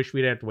 and I wish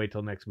we'd have to wait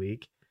till next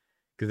week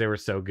because they were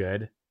so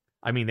good.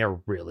 I mean, they're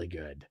really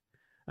good.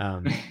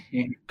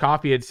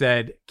 Coffee had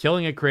said,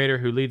 killing a creator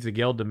who leads a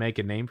guild to make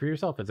a name for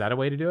yourself. Is that a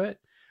way to do it?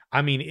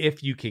 I mean,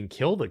 if you can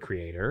kill the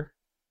creator,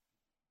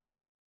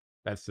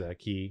 that's the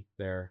key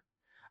there.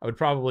 I would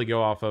probably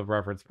go off of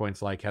reference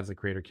points like, has the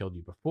creator killed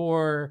you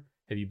before?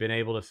 Have you been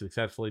able to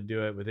successfully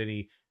do it with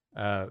any,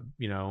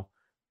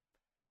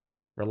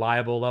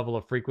 reliable level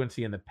of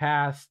frequency in the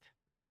past?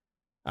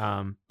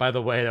 By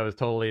the way, that was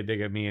totally a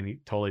dig at me, and he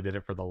totally did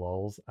it for the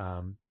lulz.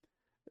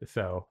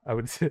 So I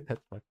would say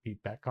that's my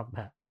feedback on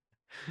that.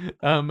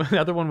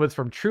 Another one was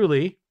from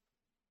Truly.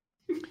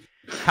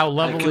 How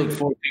leveling? I killed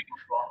 4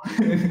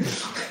 people.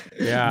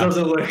 Yeah,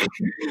 doesn't work.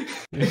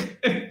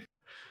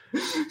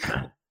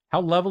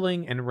 How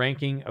leveling and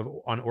ranking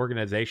on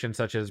organizations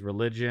such as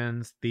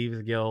religions,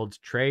 thieves guilds,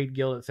 trade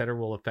guild, etc.,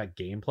 will affect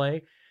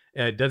gameplay?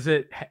 Does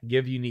it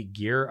give unique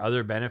gear,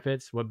 other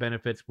benefits? What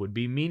benefits would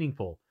be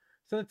meaningful?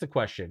 So that's a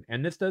question,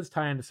 and this does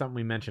tie into something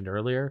we mentioned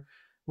earlier.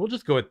 We'll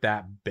just go with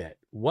that bit.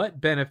 What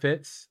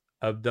benefits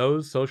of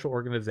those social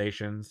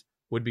organizations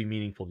would be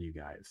meaningful to you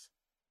guys?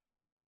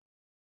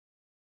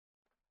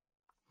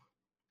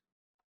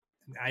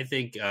 I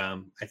think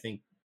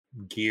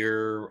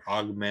gear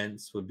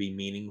augments would be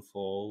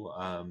meaningful.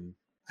 I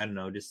don't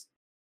know, just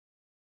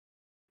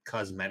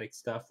cosmetic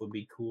stuff would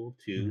be cool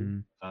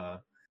too.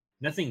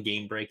 Nothing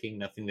game breaking,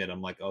 nothing that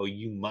I'm like, oh,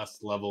 you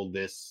must level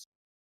this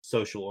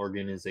social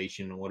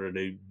organization in order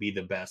to be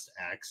the best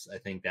X. I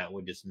think that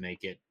would just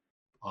make it,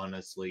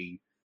 honestly,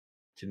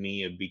 to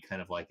me, it'd be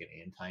kind of like an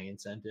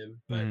anti-incentive.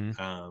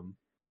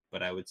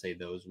 But I would say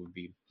those would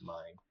be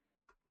mine.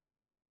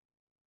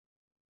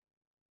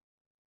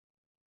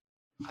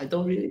 I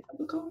don't really have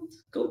a comment.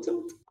 Go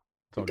to it.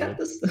 You got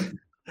this.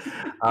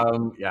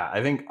 Yeah,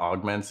 I think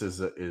augments is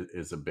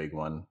a big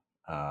one.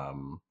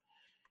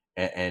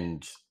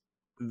 And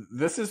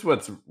this is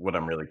what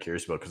I'm really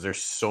curious about, because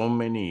there's so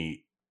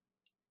many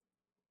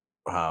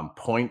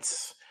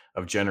points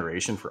of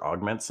generation for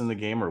augments in the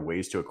game, or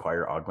ways to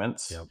acquire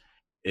augments. Yep.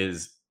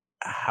 Is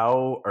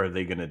how are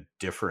they going to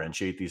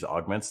differentiate these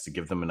augments to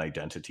give them an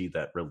identity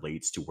that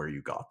relates to where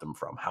you got them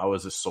from? How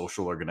is a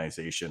social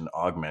organization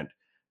augment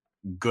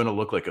going to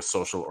look like a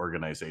social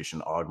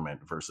organization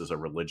augment versus a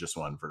religious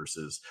one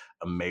versus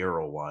a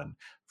mayoral one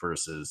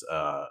versus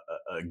a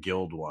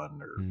guild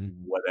one, or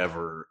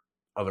whatever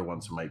other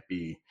ones might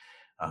be,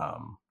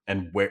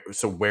 and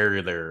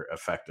where they're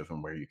effective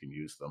and where you can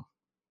use them.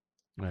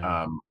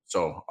 Right.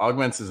 So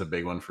augments is a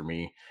big one for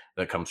me.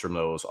 That comes from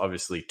those,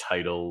 obviously,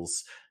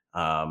 titles,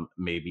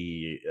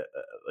 maybe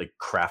like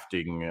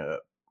crafting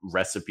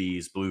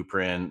recipes,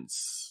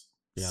 blueprints,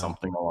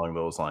 something along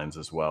those lines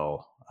as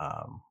well.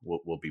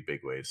 Will be big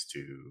ways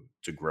to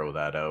grow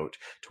that out,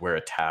 to wear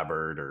a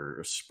tabard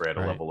or spread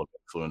a level of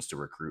influence to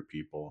recruit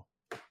people,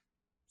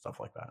 stuff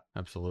like that.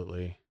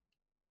 Absolutely.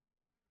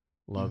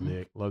 Love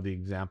the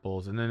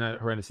examples. And then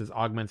Horrendous says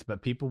augments,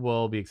 but people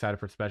will be excited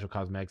for special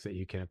cosmetics that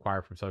you can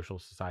acquire from social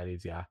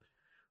societies. Yeah,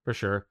 for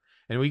sure.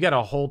 And we got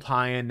a whole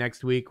tie-in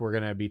next week. We're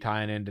going to be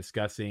tying in,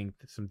 discussing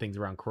some things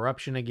around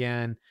corruption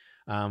again.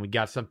 We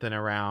got something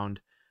around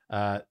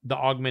the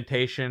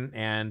augmentation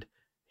and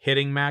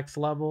hitting max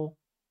level,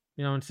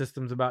 and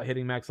systems about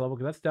hitting max level,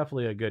 because that's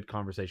definitely a good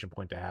conversation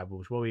point to have,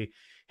 which we'll be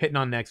hitting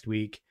on next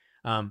week.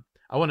 I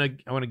want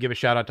to give a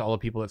shout out to all the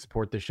people that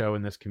support the show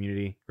in this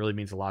community. It really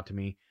means a lot to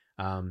me.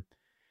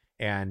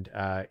 And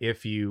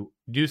if you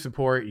do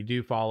support, you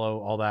do follow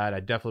all that,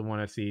 I definitely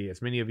want to see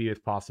as many of you as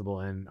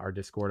possible in our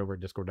Discord over at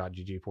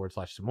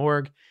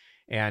discord.gg/Samorg.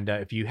 And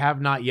if you have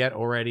not yet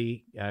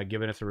already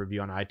given us a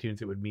review on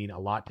iTunes, it would mean a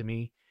lot to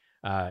me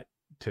to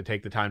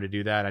take the time to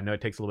do that. I know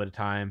it takes a little bit of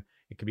time.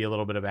 It could be a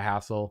little bit of a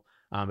hassle,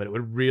 but it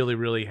would really,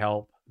 really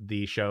help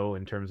the show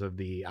in terms of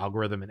the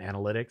algorithm and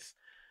analytics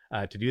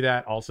to do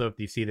that. Also, if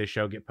you see this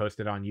show get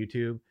posted on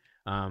YouTube,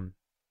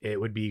 it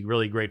would be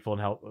really grateful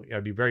and help.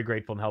 I'd be very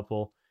grateful and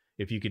helpful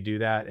if you could do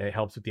that. It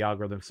helps with the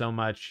algorithm so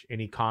much.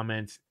 Any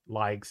comments,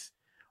 likes,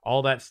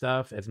 all that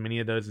stuff, as many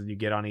of those as you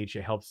get on each,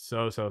 it helps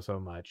so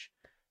much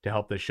to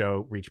help the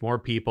show reach more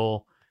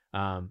people.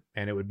 And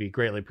it would be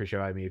greatly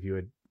appreciated by me if you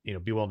would,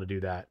 be willing to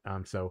do that.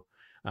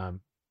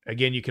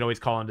 Again, you can always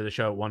call into the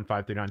show at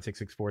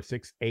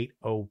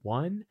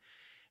 1-539-664-6801.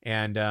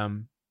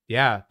 And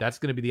yeah, that's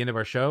going to be the end of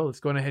our show. Let's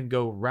go ahead and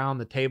go around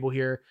the table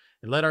here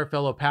and let our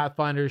fellow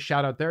Pathfinders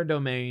shout out their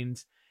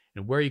domains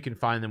and where you can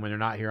find them when they're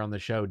not here on the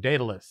show.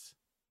 Daedalus.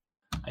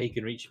 You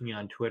can reach me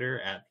on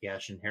Twitter at The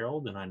Ashen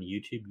Herald, and on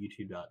YouTube,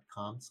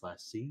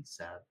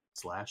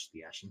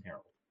 youtube.com/c/The Ashen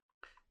Herald.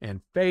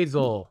 And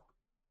Faisal.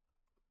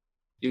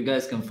 You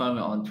guys can find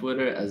me on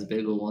Twitter as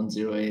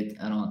Bagel108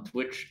 and on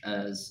Twitch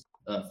as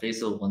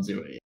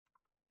Faisal108.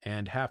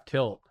 And Half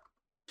Tilt.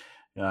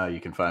 You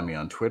can find me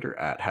on Twitter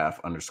at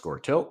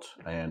 @half_tilt,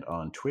 and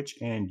on Twitch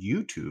and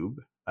YouTube,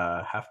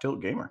 Half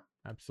Tilt Gamer.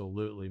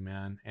 Absolutely,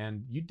 man.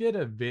 And you did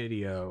a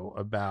video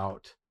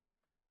about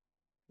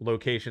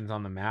locations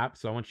on the map,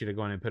 so I want you to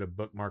go in and put a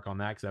bookmark on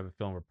that, because I have a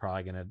feeling we're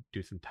probably going to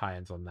do some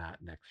tie-ins on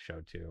that next show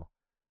too.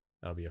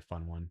 That'll be a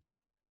fun one.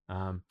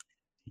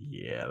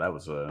 Yeah, that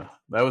was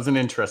an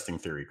interesting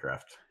theory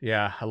craft.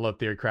 Yeah, I love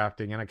theory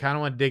crafting, and I kind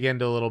of want to dig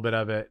into a little bit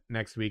of it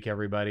next week,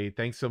 everybody.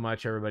 Thanks so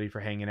much, everybody, for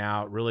hanging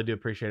out. Really do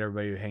appreciate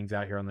everybody who hangs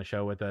out here on the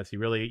show with us.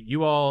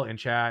 You all in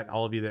chat,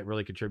 all of you that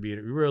really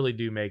contribute, we really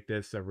do make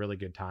this a really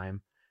good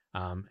time.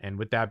 And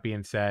with that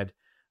being said,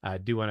 I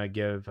do want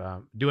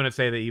to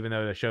say that even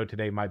though the show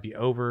today might be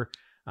over,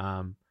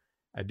 I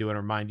do want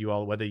to remind you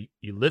all, whether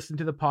you listen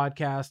to the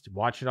podcast,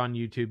 watch it on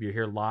YouTube, you're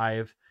here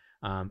live,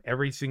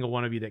 every single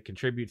one of you that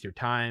contributes your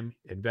time,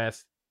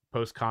 invest,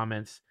 post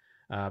comments,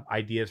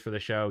 ideas for the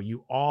show,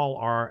 you all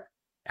are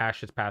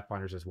Ashes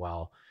Pathfinders as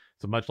well.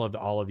 So much love to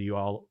all of you,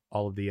 all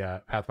of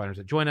the Pathfinders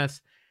that join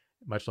us.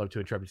 Much love to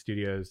Intrepid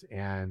Studios.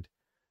 And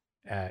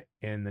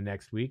in the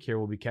next week here,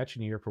 we'll be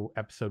catching you here for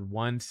episode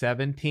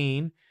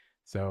 117.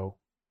 So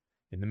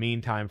in the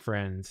meantime,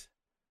 friends,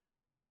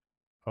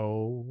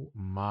 oh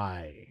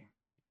my,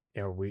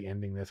 are we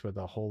ending this with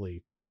a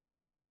holy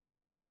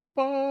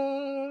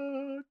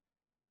fuck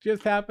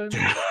just happened?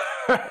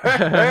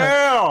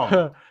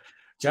 Damn!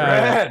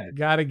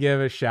 Gotta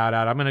give a shout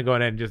out. I'm gonna go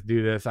ahead and just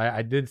do this.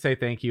 I did say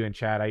thank you in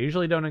chat. I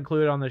usually don't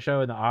include it on the show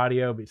in the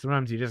audio, but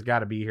sometimes you just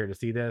gotta be here to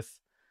see this.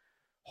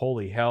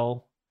 Holy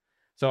hell.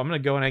 So I'm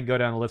going to go ahead and go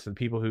down the list of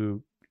people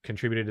who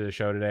contributed to the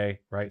show today,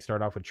 right?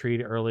 Start off with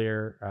Treat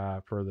earlier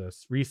for the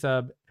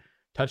resub,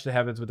 Touch the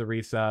Heavens with the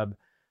resub,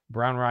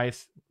 Brown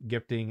Rice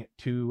gifting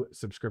 2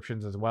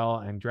 subscriptions as well,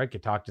 and Dread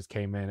Talk just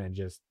came in and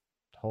just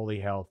Holy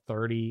hell,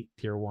 30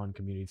 tier 1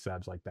 community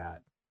subs like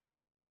that.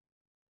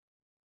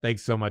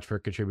 Thanks so much for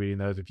contributing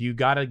those. If you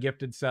got a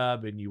gifted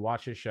sub and you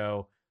watch the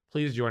show,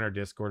 please join our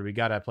Discord. We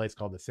got a place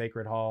called the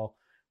Sacred Hall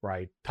where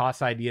I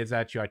toss ideas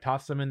at you. I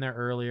tossed them in there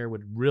earlier.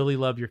 Would really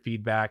love your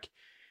feedback.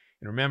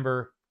 And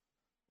remember,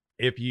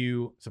 if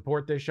you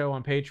support this show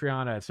on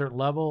Patreon at a certain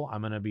level,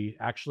 I'm going to be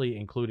actually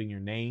including your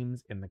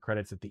names in the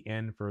credits at the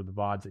end for the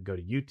VODs that go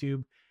to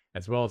YouTube,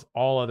 as well as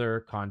all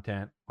other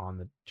content on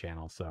the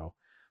channel. So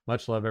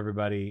much love,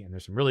 everybody. And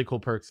there's some really cool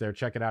perks there.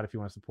 Check it out if you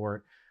want to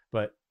support.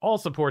 But all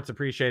support's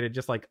appreciated,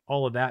 just like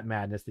all of that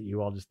madness that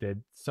you all just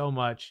did so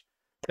much.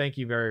 Thank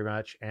you very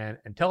much. And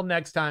until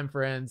next time,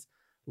 friends,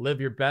 live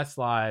your best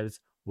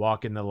lives,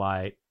 walk in the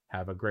light.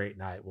 Have a great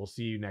night. We'll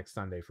see you next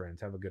Sunday,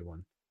 friends. Have a good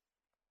one.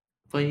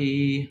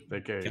 Bye.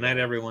 Take care. Good night,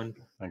 everyone.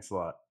 Thanks a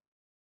lot.